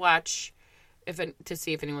didn't have to watch to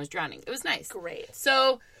see if anyone was drowning. It was nice. Great.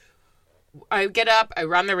 So I get up, I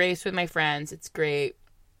run the race with my friends. It's great.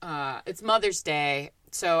 It's Mother's Day,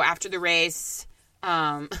 so after the race,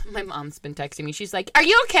 my mom's been texting me. She's like, "Are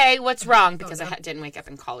you okay? What's wrong?" Because I didn't wake up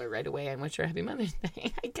and call her right away and wish her Happy Mother's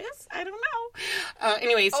Day. I guess, I don't know.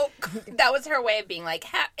 Anyways, that was her way of being like,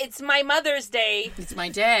 "It's my Mother's Day. It's my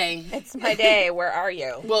day. It's my day. Where are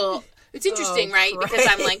you?" Well, it's interesting, right? Christ. Because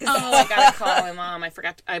I'm like, I gotta call my mom.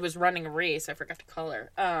 I was running a race. I forgot to call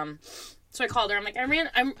her. So I called her. I'm like,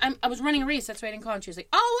 I was running a race. That's why I didn't call. And she was like,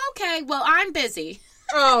 "Oh, okay. Well, I'm busy."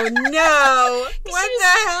 Oh, no. What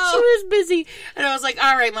the hell? She was busy. And I was like,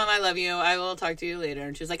 all right, Mom, I love you. I will talk to you later.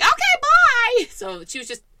 And she was like, okay, bye. So she was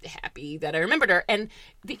just happy that I remembered her. And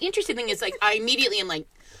the interesting thing is, like, I immediately am like,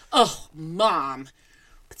 oh, Mom.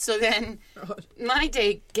 So then my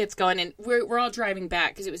day gets going, and we're all driving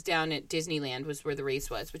back because it was down at Disneyland was where the race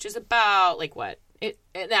was, which is about, like,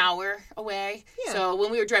 an hour away. Yeah. So when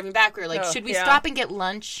we were driving back, we were like, should we stop and get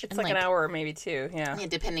lunch? It's like an hour or maybe 2, yeah.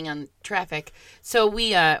 Depending on traffic. So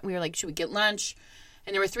we were like, should we get lunch?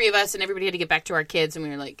 And there were 3 of us, and everybody had to get back to our kids, and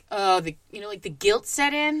we were like, the guilt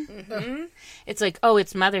set in. Mm-hmm. It's like,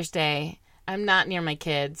 it's Mother's Day. I'm not near my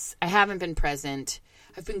kids. I haven't been present.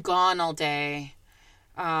 I've been gone all day.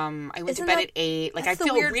 I went to bed at 8. Like, I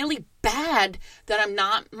feel really bad that I'm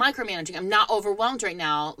not micromanaging. I'm not overwhelmed right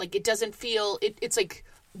now. Like, it doesn't feel... It's like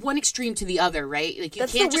one extreme to the other, right? Like, you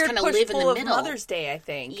can't just kind of live in the middle. Of Mother's Day, I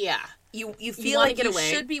think. Yeah. You feel like you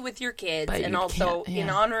should be with your kids, but and also, in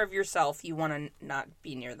honor of yourself, you want to not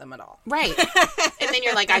be near them at all. Right. And then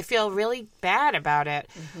you're like, I feel really bad about it.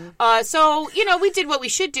 Mm-hmm. So, we did what we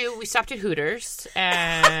should do. We stopped at Hooters,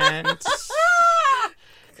 and...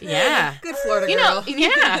 Yeah. Good Florida girl.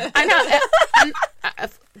 Yeah. I know.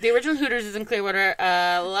 The original Hooters is in Clearwater.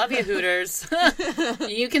 Love you, Hooters.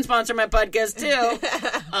 You can sponsor my podcast, too.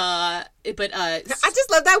 I just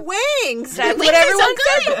love that wings. That's what everyone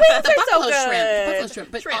says. The wings are so good. The buffalo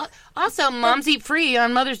shrimp. But also, Moms Eat Free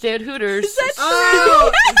on Mother's Day at Hooters. Is that true?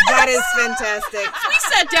 Oh, that is fantastic. We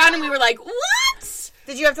sat down and we were like, what?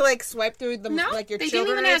 Did you have to swipe through the your they children? Didn't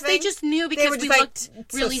even ask. They just knew because we looked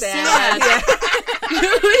really so sad. Yeah. We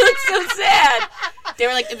looked so sad. They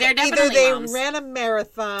were like, they're definitely either they moms. ran a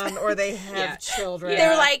marathon or they have children. They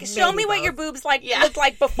were like, show me what your boobs looked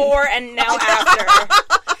like before and now after.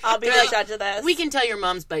 I'll be the judge of this. We can tell your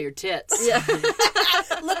mom's by your tits. Yeah.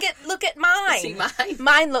 Look at mine. See mine?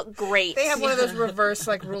 Mine look great. They have one of those reverse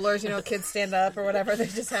rulers, kids stand up or whatever. They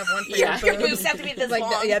just have one for your boobs. Your boobs have to be this long.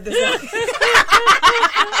 This long.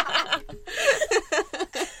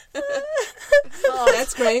 Oh,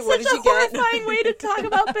 that's great. What did you get? Such a horrifying way to talk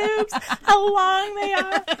about boobs. How long they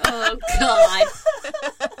are. Oh, God.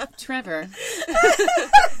 Trevor.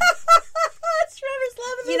 Trevor's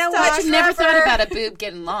loving this. You know what? I've never thought about a boob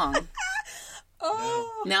getting long.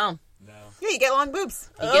 Oh. No. Yeah, you get long boobs.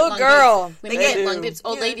 Girl. Boobs. Women get long boobs.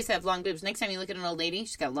 Old ladies have long boobs. Next time you look at an old lady,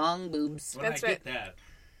 she's got long boobs. When I get that,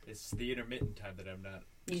 it's the intermittent time that I'm not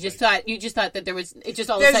You just thought that there was. It just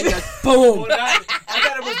all of a sudden goes boom. Well, I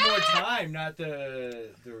thought it was more time, not the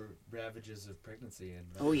ravages of pregnancy. And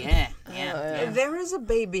Oh yeah. Yeah. There is a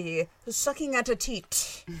baby sucking at a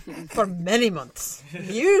teat for many months,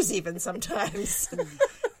 years even sometimes.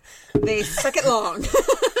 They suck it long.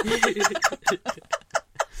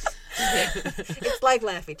 It's like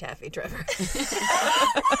Laffy Taffy, Trevor.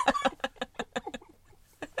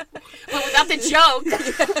 But without the joke.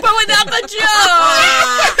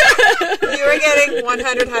 You were getting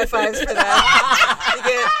 100 high fives for that.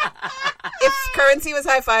 If currency was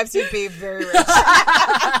high fives, you'd be very rich.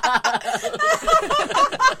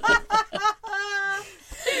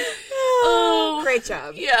 Oh, Great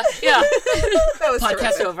job. yeah. That was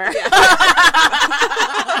Podcast terrific. over.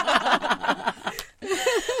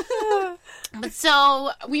 But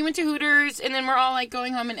so we went to Hooters, and then we're all like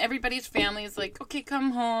going home, and everybody's family is like, "Okay,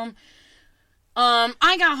 come home."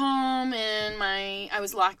 I got home, and I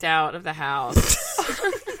was locked out of the house.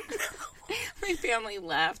 My family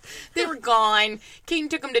left. They were gone. Keaton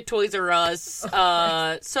took them to Toys R Us.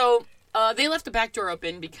 So they left the back door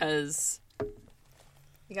open because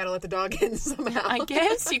You gotta let the dog in somehow. I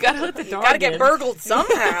guess you gotta let the dog Gotta get in. burgled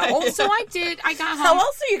somehow. So I did. I got home. How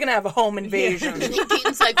else are you gonna have a home invasion?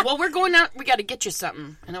 Keaton's like, "Well, we're going out. We got to get you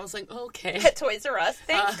something." And I was like, "Okay." At Toys R Us.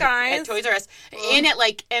 Thanks, guys. At Toys R Us, and at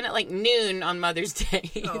like noon on Mother's Day.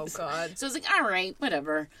 Oh, God. So I was like, "All right,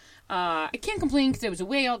 whatever." I can't complain because I was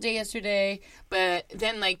away all day yesterday. But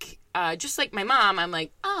then, just like my mom, I'm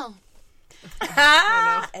like, "Oh,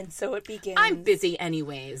 And so it begins. I'm busy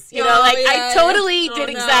anyways." You Oh, know, I yeah. totally Oh, did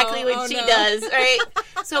no. exactly what Oh, she no. does, right?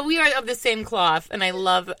 So we are of the same cloth, and I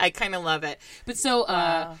kind of love it. But so,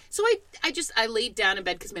 so I laid down in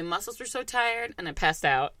bed because my muscles were so tired, and I passed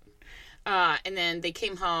out. And then they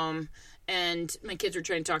came home, and my kids were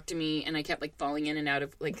trying to talk to me, and I kept falling in and out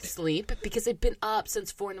of sleep because I'd been up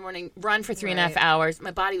since 4 a.m, run for 3.5 hours.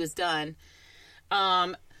 My body was done.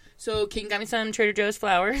 So King got me some Trader Joe's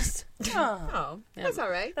flowers. Oh, that's all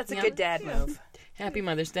right. That's a Yeah. good dad move. Happy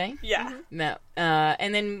Mother's Day. Yeah. No.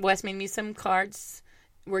 And then Wes made me some cards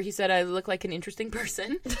where he said I look like an interesting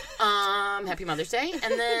person. Happy Mother's Day.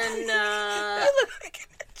 And then You look like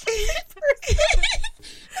an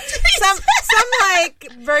Some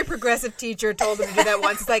very progressive teacher told him to do that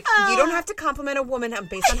once. It's like, you don't have to compliment a woman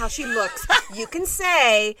based on how she looks. You can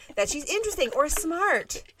say that she's interesting or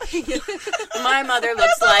smart. my mother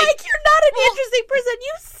looks like you're not an interesting person.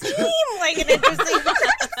 You seem like an interesting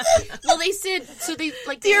person. well they said so they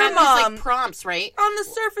they Dear had Mom. these prompts, right? On the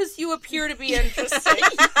surface, you appear to be interesting.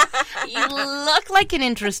 You look like an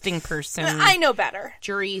interesting person. I know better.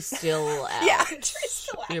 Jury's still out. Yeah.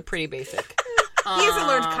 You're pretty basic. He hasn't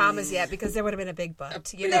learned commas yet because there would have been a big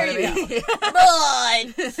but. You know what I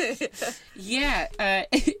mean? Yeah.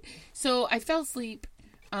 So I fell asleep.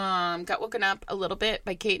 Got woken up a little bit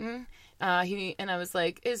by Caton. And I was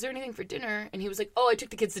like, "Is there anything for dinner?" And he was like, "Oh, I took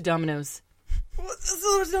the kids to Domino's."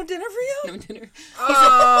 So there's no dinner for you? No dinner.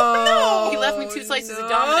 Oh, He left me 2 slices of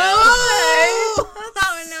Domino's.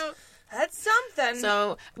 Oh, no. That's something.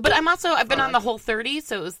 So, but I've been on the Whole30,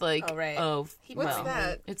 so it was like, Oh, right. What's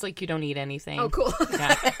that? It's like you don't eat anything. Oh, cool.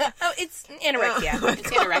 Yeah. oh, it's anorexia. It's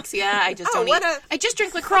anorexia. I just don't what eat. I just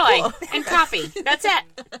drink LaCroix and coffee. That's it.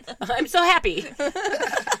 I'm so happy.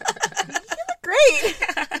 Great.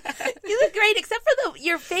 You look great, except for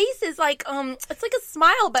your face is like it's like a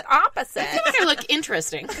smile but opposite. I look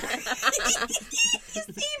interesting. You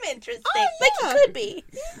seem interesting, but you could be.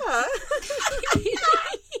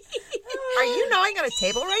 Are you gnawing on a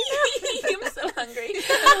table right I'm so hungry.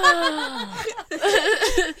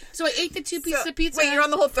 So I ate the 2 pieces of pizza. Wait, you're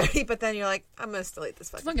on the Whole30, but then you're like, I'm gonna still eat this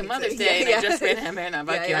fucking fucking pizza. Mother's Day, and I just ran him in.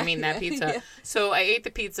 Fuck you. yeah. I mean that pizza. Yeah. So I ate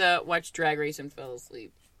the pizza, watched Drag Race, and fell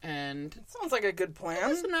asleep. And Sounds like a good it plan.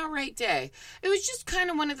 was an alright day. It was just kind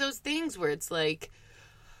of one of those things where it's like,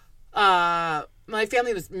 my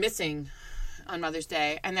family was missing on Mother's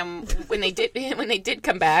Day, and then when they did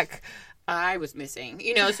come back, I was missing.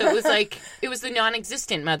 You know, so it was like it was the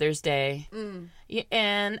non-existent Mother's Day,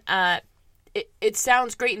 and it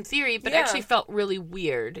sounds great in theory, but Yeah. actually felt really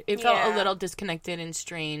weird. It felt Yeah. a little disconnected and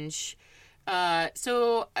strange.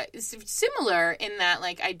 So it's similar in that,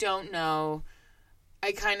 I don't know.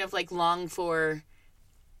 I kind of long for.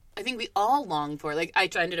 I think we all long for. I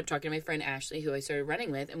ended up talking to my friend Ashley, who I started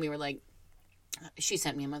running with, and we were like. She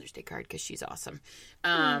sent me a Mother's Day card because she's awesome.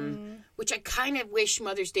 Which I kind of wish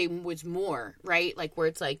Mother's Day was more, right? Where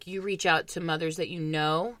it's you reach out to mothers that you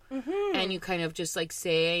know, and you kind of just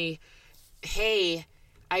say, "Hey,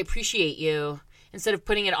 I appreciate you." Instead of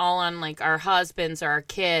putting it all on our husbands or our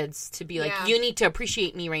kids to be Yeah. "You need to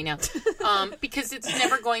appreciate me right now," because it's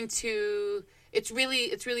never going to. it's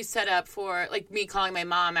really set up for like me calling my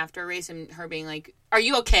mom after a race and her being like, "Are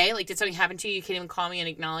you okay? Like, did something happen to you? You can't even call me and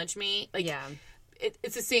acknowledge me." Like, Yeah.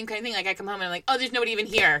 It's the same kind of thing. Like, I come home and I'm like, "Oh, there's nobody even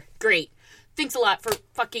here. Great. Thanks a lot for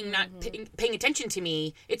fucking not paying attention to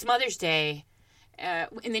me. It's Mother's Day." And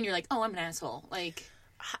then you're like, "Oh, I'm an asshole." Like,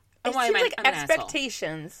 It why am seems like I'm an asshole?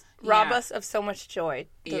 expectations rob Yeah. us of so much joy.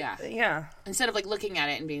 Yeah. Instead of like looking at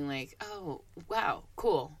it and being like, "Oh, wow,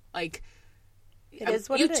 cool." Like, It is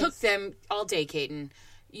what you it took is. them all day, Caden.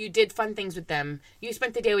 You did fun things with them. You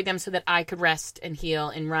spent the day with them so that I could rest and heal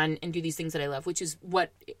and run and do these things that I love, which is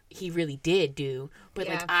what he really did do. But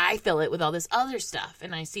Yeah. like, I fill it with all this other stuff,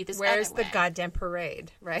 and I see this. Where's other the way. goddamn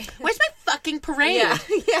parade, right? Where's my fucking parade? Yeah,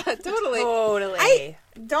 yeah, totally. Totally. I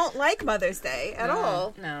don't like Mother's Day at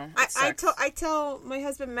all. No, I tell my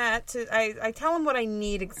husband Matt I tell him what I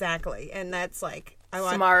need exactly, and that's like I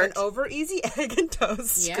want Smart. an over easy egg and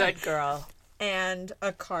toast, Yeah. Good girl. and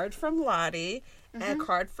a card from Lottie, and a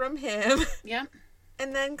card from him, Yeah,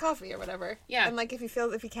 and then coffee or whatever. Yeah. And like if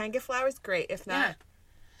you can get flowers, great. If not, yeah.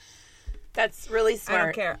 That's really I smart.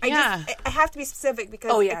 don't care. Yeah. I have to be specific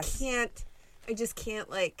because Oh, yes. I just can't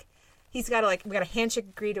like. He's got to like, we got to handshake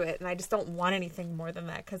agree to it, and I just don't want anything more than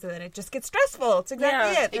that because then it just gets stressful. It's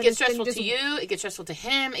exactly Yeah. it. It And gets then stressful just- to you. It gets stressful to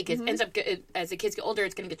him. It gets ends up as the kids get older.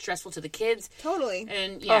 It's going to get stressful to the kids. Totally.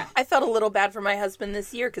 And yeah, Oh, I felt a little bad for my husband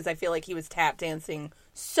this year because I feel like he was tap dancing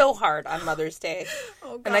so hard on Mother's Day.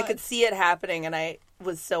 Oh, And I God. could see it happening, and I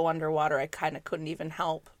was so underwater I kind of couldn't even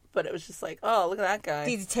help. But it was just like, oh, look at that guy.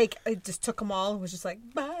 Did he take? I just took them all. And was just like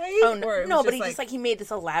bye. Oh no, Or it no, was but he just like he made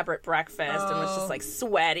this elaborate breakfast and was just like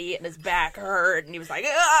sweaty and his back hurt and he was like,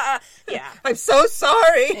 ah, yeah. I'm so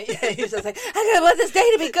sorry. He was just like, I want this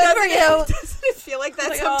day to be good for you. Doesn't it feel like that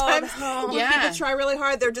Like, oh, sometimes? no. When Yeah. people try really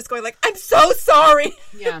hard, they're just going like, "I'm so sorry."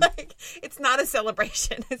 Yeah. Like, it's not a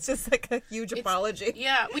celebration. It's just like a huge apology.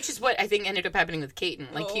 yeah, which is what I think ended up happening with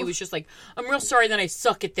Caden. Like he Oh. was just like, "I'm real sorry that I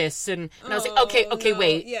suck at this," and I was like, Oh, "Okay, no.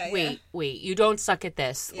 wait, Yeah, wait, yeah. wait. You don't suck at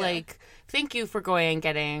this. Yeah. Like, thank you for going and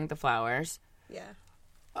getting the flowers." Yeah.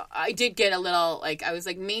 I did get a little like I was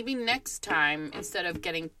like maybe next time instead of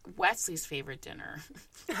getting Wesley's favorite dinner.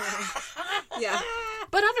 Yeah.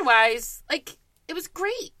 But otherwise, like it was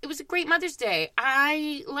great. It was a great Mother's Day.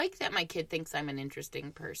 I like that my kid thinks I'm an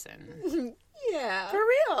interesting person. Yeah. For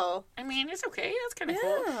real. I mean, it's okay. That's kind of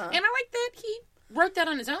cool. Yeah. And I like that he wrote that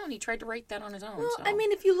on his own. He tried to write that on his own. Well, so. I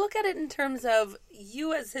mean, if you look at it in terms of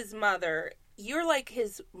you as his mother, you're like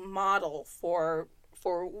his model for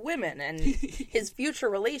women and his future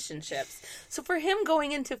relationships. So for him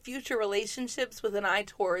going into future relationships with an eye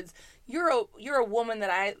towards you're a woman that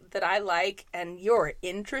I like and you're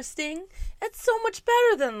interesting, that's so much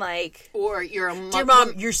better than like or you're a Dear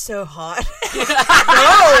Mom, you're so hot.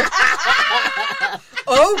 No.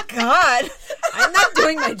 Oh God, I'm not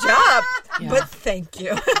doing my job. Yeah. But thank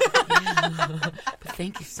you.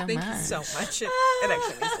 Thank you so Thank much. you so much. It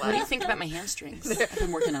actually means a What do you lot. think about my hamstrings? I've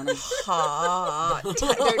been working on them. Hot. They're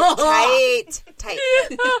tight.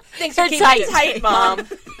 thanks They're for keeping it tight. tight, Mom.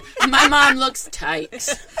 My mom looks tight.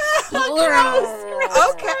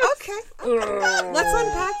 Okay. Let's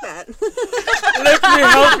unpack that. Let me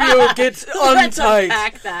help you get Let's untight.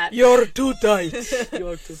 unpack that. You're too tight.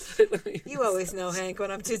 You're too tight. You always know, Hank,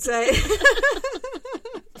 when I'm too tight.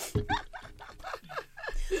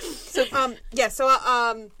 So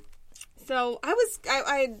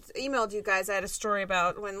I emailed you guys. I had a story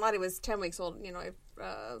about when Lottie was 10 weeks old. You know,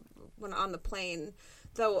 I went on the plane.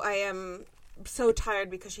 Though I am so tired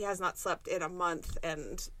because she has not slept in a month,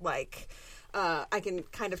 and like I can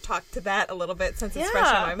kind of talk to that a little bit since it's fresh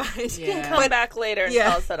Yeah. on my mind. Yeah. Come back later and Yeah.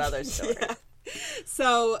 tell us that other story. Yeah.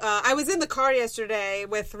 So I was in the car yesterday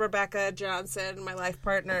with Rebecca Johnson, my life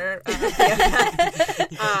partner.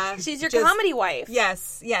 She's your Just- comedy wife.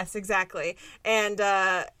 Yes, exactly. And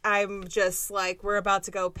I'm just like, we're about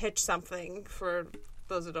to go pitch something for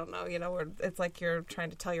those who don't know, you know, where it's like you're trying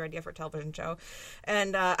to tell your idea for a television show.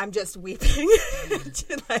 And I'm just weeping.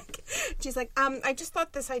 She's like, I just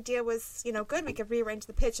thought this idea was, you know, good. We could rearrange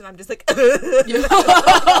the pitch. And I'm just like, I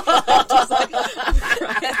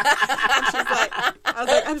was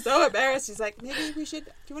like, I'm so embarrassed. She's like, maybe we should,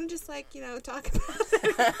 do you want to just like, you know, talk about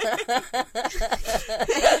it?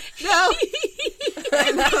 No.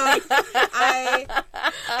 And,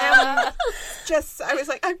 I was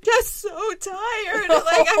like, I'm just so tired.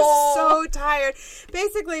 Like, I'm so tired.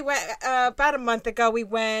 Basically, about a month ago, we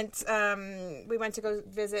went to go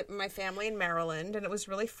visit my family in Maryland, and it was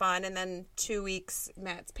really fun. And then 2 weeks,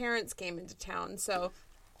 Matt's parents came into town, so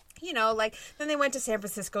you know, like, then they went to San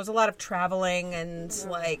Francisco. It was a lot of traveling, and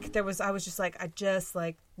like, I was just like, I just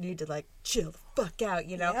like need to like chill the fuck out,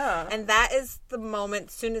 you know? Yeah. And that is the moment,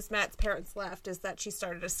 as soon as Matt's parents left, is that she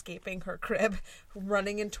started escaping her crib,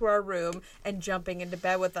 running into our room, and jumping into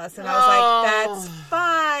bed with us. And I was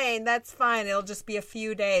like, that's fine. It'll just be a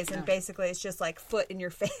few days. And basically it's just like foot in your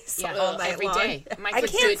face all night every long. day. My I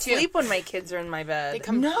kids do can't it too. sleep when my kids are in my bed. They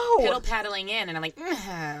come No. piddle paddling in, and I'm like,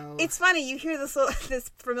 no. It's funny. You hear this this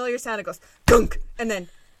familiar sound. It goes gunk, and then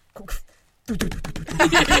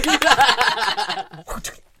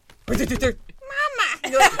Mama.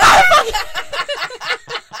 You're like,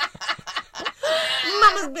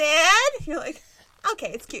 Mama's bed. You're like,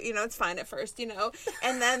 okay, it's cute. You know, it's fine at first. You know,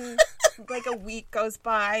 and then like a week goes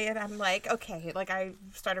by, and I'm like, okay. Like I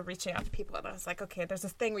started reaching out to people, and I was like, okay, there's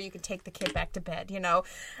this thing where you can take the kid back to bed. You know,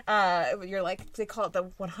 you're like, they call it the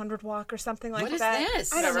 100 walk or something like What is that.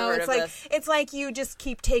 this? I don't Never know. heard It's of like this. it's like you just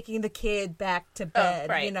keep taking the kid back to bed.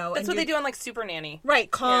 Right. You know, that's and what they do on like Super Nanny. Right,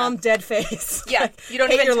 calm, dead face. Yeah, Like, you don't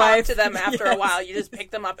hate even your talk life. to them after a Yes. while. You just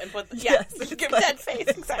pick them up and put. Yes, You it's give like- dead face.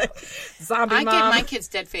 Exactly. Zombie I mom. give my kids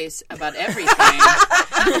dead face about everything.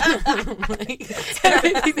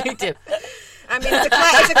 Everything they do. I mean, it's a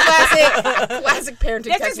classic parenting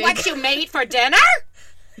This technique. is what you made for dinner?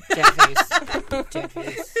 Dead face. Dead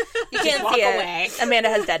face. You can't Walk see it. away. Amanda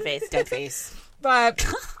has dead face. Dead face. But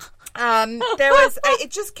there was it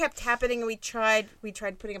just kept happening. We tried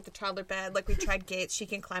putting up the toddler bed, like we tried gates. She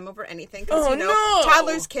can climb over anything because Oh, you know no.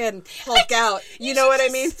 toddlers can hulk out. You know what I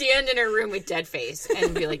mean? Stand in a room with dead face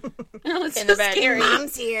and be like, oh, it's In so the bed. scary.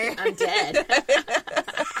 Mom's here. I'm dead.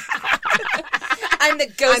 I'm the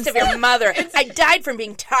ghost of your mother. I died from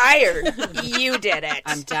being tired. You did it.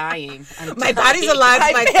 I'm dying. I'm My dying. body's alive.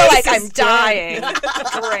 I my feel face like is I'm dead. dying.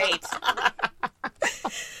 Great.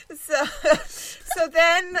 So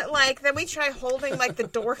then we tried holding like the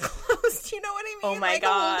door closed. You know what I mean? Oh, my like,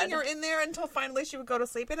 God. holding her in there until finally she would go to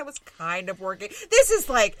sleep, and it was kind of working. This is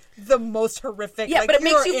like the most horrific. Yeah, like, but it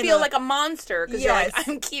makes you're you in feel a- like a monster because Yes. you're like,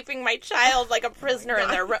 I'm keeping my child like a prisoner in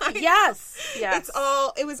their room. Yes.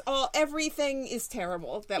 It was all, everything is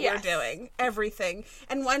terrible that we're Yes. doing. Everything.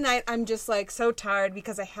 And one night I'm just like so tired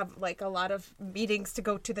because I have like a lot of meetings to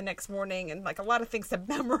go to the next morning and like a lot of things to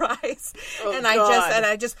memorize. Oh, and God.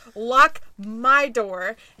 I just lock my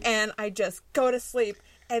door and I just go to sleep.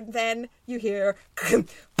 And then you hear,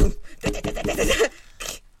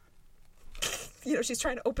 you know, she's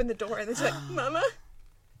trying to open the door and then she's like, Mama?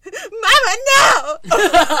 Mama, no!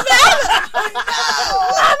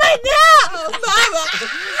 Mama, no! Mama!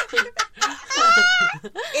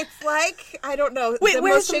 It's like, I don't know, Wait, the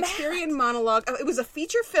where's most the Shakespearean monologue. It was a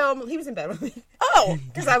feature film. He was in bed with me. Oh.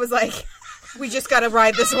 Because I was like, we just got to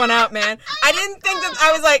ride this one out, man. I didn't think that,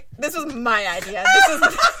 I was like, this was my idea. This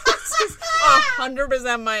is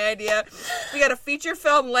 100% my idea. We got a feature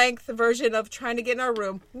film length version of trying to get in our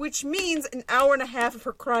room, which means an hour and a half of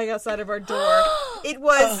her crying outside of our door. It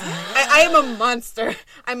was, I am a monster.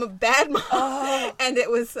 I'm a bad mom. And it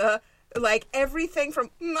was, like everything from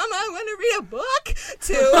Mama, I want to read a book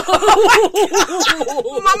to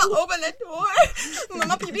Mama, open the door.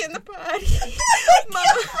 Mama, pee pee in the potty.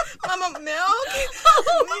 Mama, milk.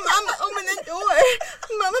 Mama, open the door.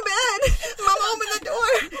 Mama, bed. Mama, open the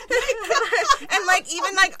door. And like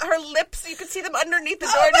even like her lips, you could see them underneath the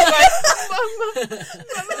door. Just like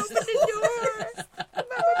Mama, open the door.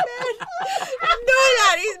 Mama, bed. No,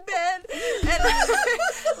 Daddy's bed. And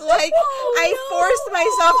like I forced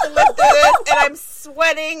myself to lift through this, and I'm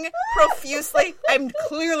sweating profusely. I'm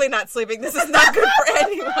clearly not sleeping. This is not good for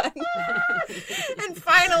anyone. And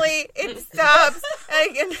finally, it stops.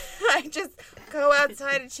 And I just go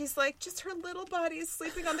outside, and she's like, just her little body is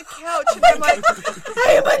sleeping on the couch. And I'm like,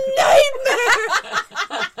 I am a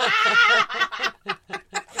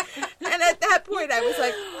nightmare. And at that point, I was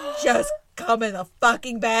like, just come in the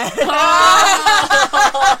fucking bed.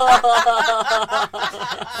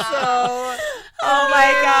 Oh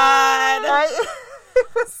my God. It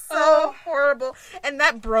was so horrible. And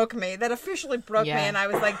that broke me. That officially broke me. Yeah. And I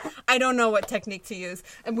was like, I don't know what technique to use.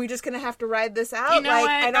 And we're just going to have to ride this out. You know like, what?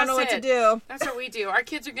 I don't know what That's to do. That's what we do. Our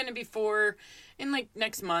kids are going to be 4 in like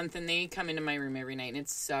next month, and they come into my room every night, and it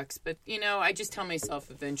sucks. But, you know, I just tell myself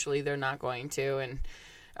eventually they're not going to, and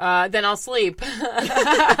then I'll sleep. Does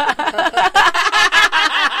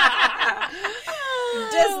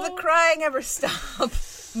the crying ever stop?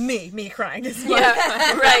 Me crying. Is Yeah,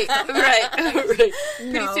 right. Pretty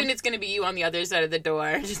No. soon it's going to be you on the other side of the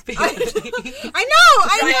door. Just be I know. Yeah.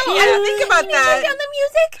 I didn't think about that. the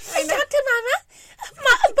music. Talk to Mama.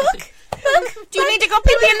 Book. Do you need to go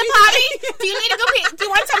pee in the potty? Do you need to go pee? Do you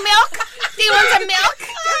want some milk? Do you want some milk?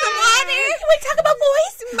 Some water. Can we talk about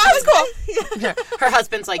boys? Mama's cool. Her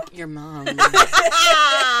husband's like, your mom.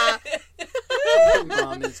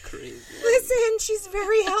 Mom is crazy. Listen, she's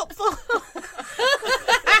very helpful.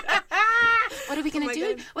 What are we gonna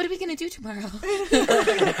do? God. What are we gonna do tomorrow? Mama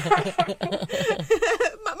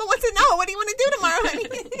wants to know. What do you want to do tomorrow, honey?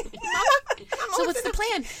 Mama, So what's the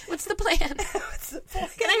plan? What's the plan?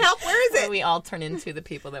 can I help? Where is it? We all turn into the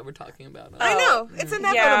people that we're talking about. I know. It's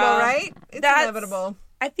inevitable, Yeah. right? It's That's- inevitable.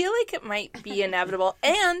 I feel like it might be inevitable.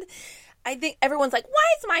 And I think everyone's like, why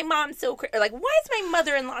is my mom so crazy? Or like, why is my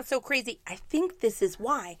mother-in-law so crazy? I think this is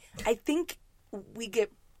why. I think we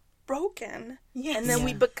get broken. Yes. And then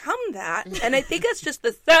we become that. And I think that's just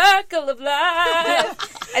the circle of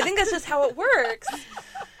life. I think that's just how it works.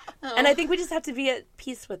 And I think we just have to be at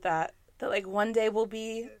peace with that. That like one day we'll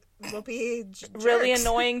be really jerks.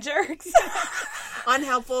 annoying jerks.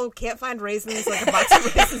 Unhelpful, can't find raisins, like a box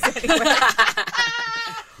of raisins anywhere.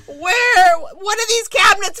 What are these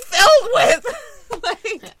cabinets filled with?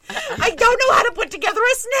 Like, I don't know how to put together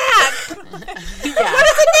a snack. What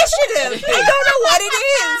is initiative? I don't know what it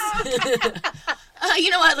is. You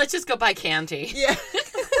know what? Let's just go buy candy. Yeah.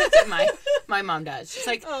 That's what my mom does. She's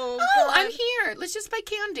like, Oh, oh, God. I'm here. Let's just buy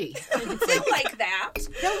candy. They'll like that.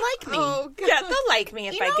 They'll like me. Oh, God. Yeah, they'll like me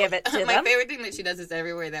if You I know, give it to my them. favorite thing that she does is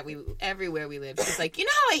everywhere we live. She's like, you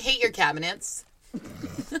know how I hate your cabinets?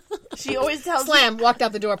 She always tells me. Slam, walked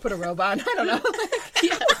out the door, put a robe on. I don't know.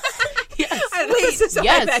 Yes. I don't know. This is so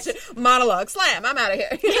Yes. I imagine. Monologue. Slam, I'm out of here.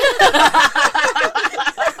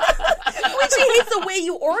 Wait, she hates the way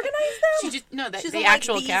you organize them? She just She's the like,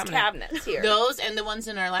 actual these cabinet. cabinets here. Those and the ones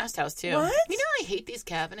in our last house too. What? You know I hate these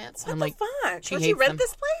cabinets. What I'm the like, fuck? she Would hates you rent them.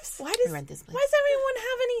 this place? Why I does rent this place. Why does everyone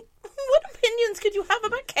have any? What opinions could you have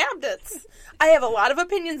about cabinets? I have a lot of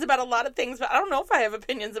opinions about a lot of things, but I don't know if I have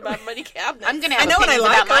opinions about many cabinets. I'm gonna have know what I opinions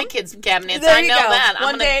like about my them. kids' cabinets. There I you know go. that.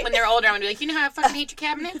 One day- When they're older, I'm gonna be like, you know how I fucking hate your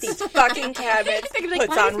cabinets? These fucking cabinets. They're gonna be like,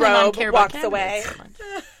 Puts why on does my mom robe, care about walks away. cabinets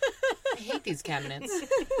so much? I hate these cabinets.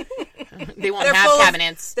 They won't They're have full of-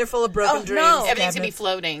 cabinets. They're full of broken Oh, dreams. no. Everything's gonna be cabinets.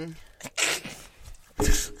 floating.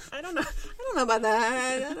 I don't know about that.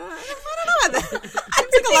 I don't know about that.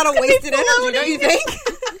 Seems like a lot of wasted energy, don't you think?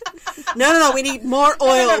 No. We need more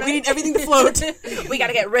oil. We need everything to float. We got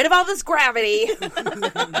to get rid of all this gravity.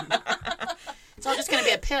 It's all just gonna be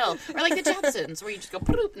a pill, or like the Jetsons, where you just go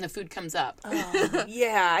bloop and the food comes up.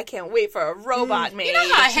 Yeah, I can't wait for a robot maid. You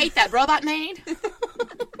know how I hate that robot maid?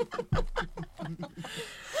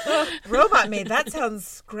 Robot maid. That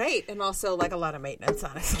sounds great, and also like a lot of maintenance,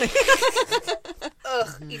 honestly. Ugh,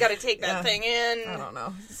 you got to take that thing in. I don't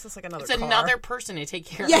know. It's just like another. It's car. another person to take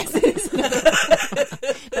care Yes, of. it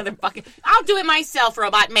is. Another bucket. I'll do it myself,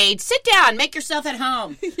 robot maid. Sit down. Make yourself at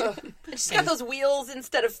home. She's got those wheels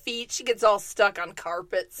instead of feet. She gets all stuck on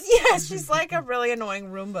carpets. Yeah, she's like a really annoying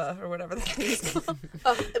Roomba or whatever that thing is called.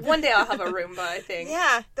 One day I'll have a Roomba, I think.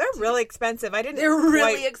 Yeah, they're really expensive. I didn't. They're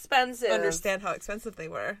really quite expensive. understand how expensive they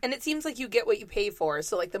were. And it seems like you get what you pay for.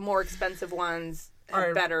 So, like, the more expensive ones have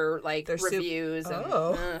Are- better, like, they're reviews.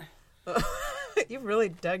 Oh. And, You really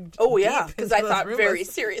dug. oh, yeah. deep Because into I those thought Roombas. very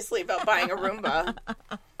seriously about buying a Roomba.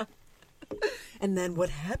 And then what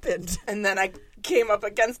happened? And then I came up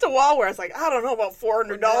against a wall where I was like, I don't know about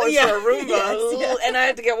 $400 Yeah. for a Roomba. Yes. And I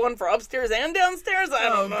had to get one for upstairs and downstairs. I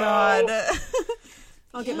don't know. God.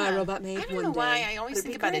 I'll get my robot maid I don't one know day. why I always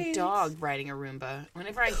That'd think be about a great. dog riding a Roomba.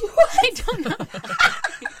 Whenever I don't know.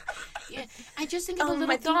 Yeah, I just think of a I little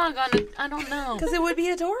think- dog on a, I don't know. Because it would be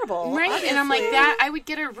adorable. Right? And I'm like obviously. that. I would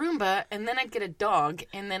get a Roomba, and then I'd get a dog,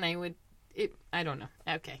 and then I would. I don't know.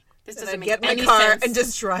 Okay, this And doesn't I'd make get my any car sense. and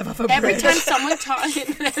just drive off a Every bridge. time someone talks, what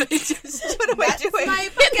am I doing? my I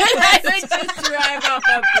would just drive off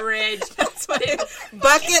a bridge. That's my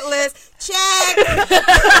bucket list. Check.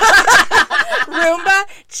 Roomba,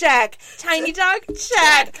 check. Tiny dog,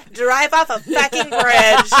 check. Drive off a fucking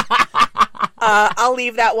bridge. I'll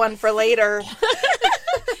leave that one for later.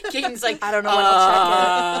 King's like, I don't know when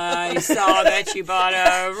I'll check I saw that you bought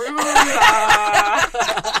a Roomba.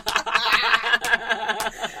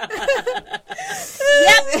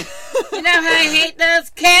 Yep. You know how I hate those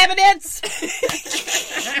cabinets?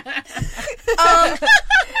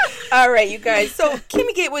 All right, you guys. So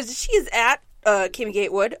Kimmy Gatewood, she is at Kimmy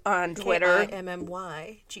Gatewood on Twitter.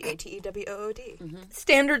 KIMMYGATEWOOD.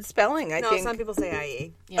 Standard spelling, I No, think. some people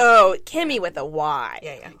say IE. Oh, Kimmy with a Y.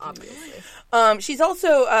 Yeah, obviously. She's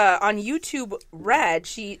also on YouTube Red.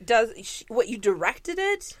 She does what you directed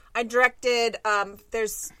it. I directed.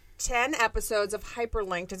 There's 10 episodes of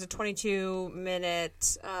Hyperlinked. It's a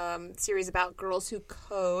 22-minute series about girls who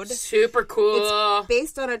code. Super cool. It's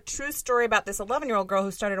based on a true story about this 11-year-old girl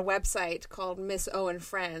who started a website called Miss O and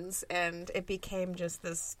Friends, and it became just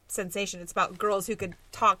this sensation. It's about girls who could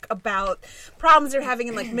talk about problems they're having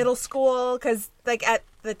in, like, middle school, because, like, at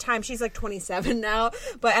the time, she's, like, 27 now,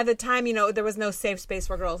 but at the time, you know, there was no safe space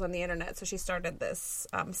for girls on the internet, so she started this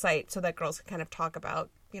site so that girls could kind of talk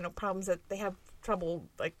about, you know, problems that they have trouble,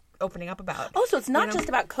 like, opening up about. Oh, so it's not just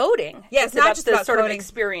about coding. Yeah, it's not just the about sort coding. of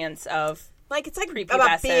experience of Like, it's like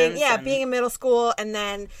about prepubescence being in middle school, and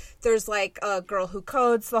then there's like a girl who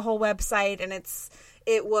codes the whole website, and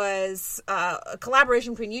it was a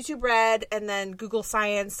collaboration between YouTube Red and then Google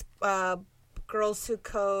Science, girls who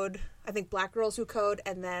code, I think Black girls who code,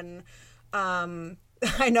 and then I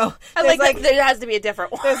know I like that there has to be a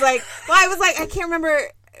different one. there's like, well, I was like, I can't remember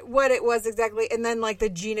what it was exactly, and then like the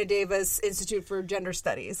Gina Davis Institute for Gender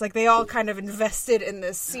Studies, like they all kind of invested in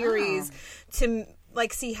this series to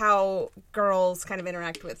like see how girls kind of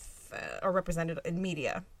interact with or represented in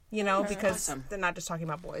media, you know, because they're not just talking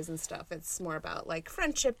about boys and stuff. It's more about like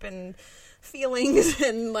friendship and feelings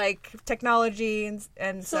and like technology,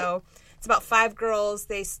 and so it's about 5 girls.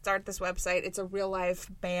 They start this website. It's a real life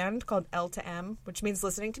band called L to M, which means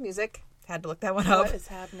listening to music. Had to look that one up. What is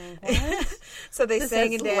happening? What? So they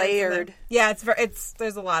sang and danced. Layered. And yeah,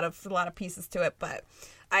 there's a lot of pieces to it, but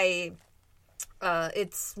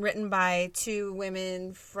it's written by 2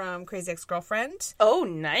 women from Crazy Ex-Girlfriend. Oh,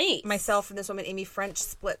 nice. Myself and this woman Amy French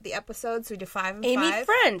split the episodes. So we did 5 and 5. Amy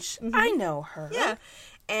French. I know her. Yeah.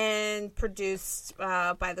 And produced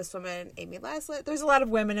by this woman, Amy Laslett. There's a lot of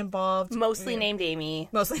women involved. Mostly named Amy.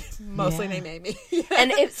 Mostly named Amy.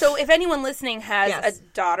 And if anyone listening has a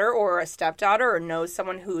daughter or a stepdaughter or knows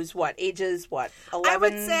someone who's ages 11? I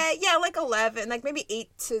would say, like 11, like maybe 8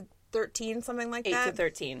 to 13, something like that. 8 to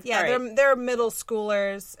 13. Yeah, right. they're middle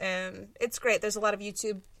schoolers, and it's great. There's a lot of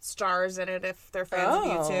YouTube stars in it if they're fans of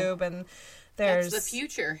YouTube, and there's That's the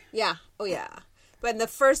future. Yeah. Oh yeah. But the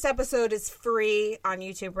first episode is free on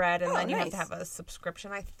YouTube Red, and then you have to have a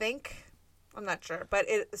subscription, I think. I'm not sure, but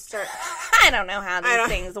it starts. I don't know how these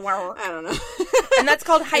things work. I don't know. And that's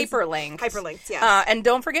called Hyperlinked. Hyperlinked, yes. And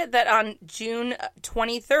don't forget that on June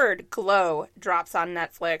 23rd, Glow drops on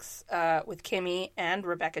Netflix with Kimmy and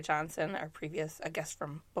Rebecca Johnson, our previous guest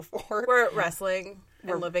from before. We're wrestling.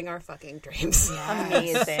 We're living our fucking dreams.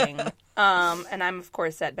 Amazing. And I'm, of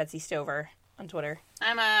course, at Betsy Stover on Twitter.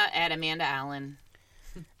 I'm at Amanda Allen.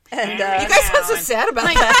 And you guys sound so sad about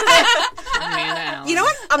that. Amanda Allen. You know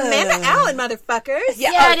what? Amanda Allen, motherfuckers.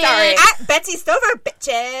 Yeah, sorry. At Betsy Stover,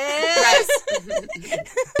 bitches.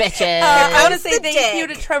 Bitches. I want to say the thank you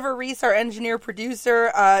dick. to Trevor Reese, our engineer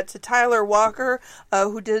producer, to Tyler Walker,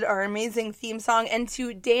 who did our amazing theme song, and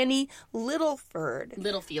to Danny Littlefield, who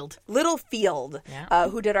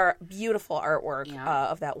did our beautiful artwork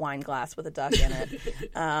of that wine glass with a duck in it.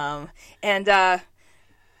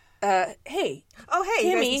 Hey. Oh, hey.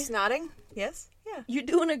 Kimmy, You guys are nodding? Yes? Yeah. You're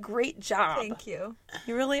doing a great job. Thank you.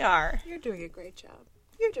 You really are. You're doing a great job.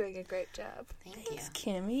 You're doing a great job. Thanks,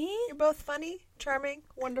 Kimmy. You're both funny, charming,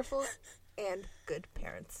 wonderful, and good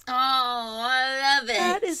parents. Oh, I love it.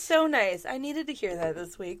 That is so nice. I needed to hear that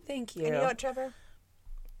this week. Thank you. And you know what, Trevor?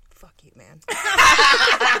 Fuck you, man.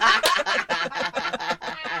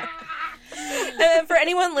 And for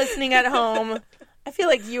anyone listening at home, I feel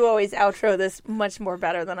like you always outro this much more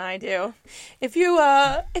better than I do. If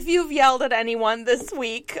you've yelled at anyone this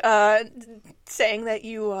week, saying that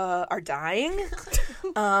you are dying,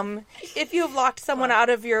 if you have locked someone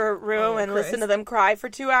out of your room and listened to them cry for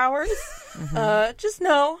 2 hours, just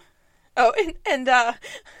know. Oh, and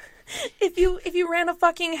if you ran a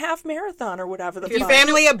fucking half marathon or whatever the Your fuck.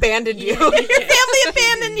 family abandoned you. Your family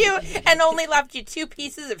abandoned you and only left you 2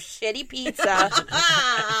 pieces of shitty pizza.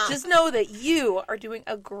 Just know that you are doing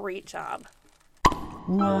a great job.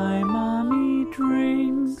 My mommy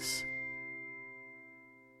drinks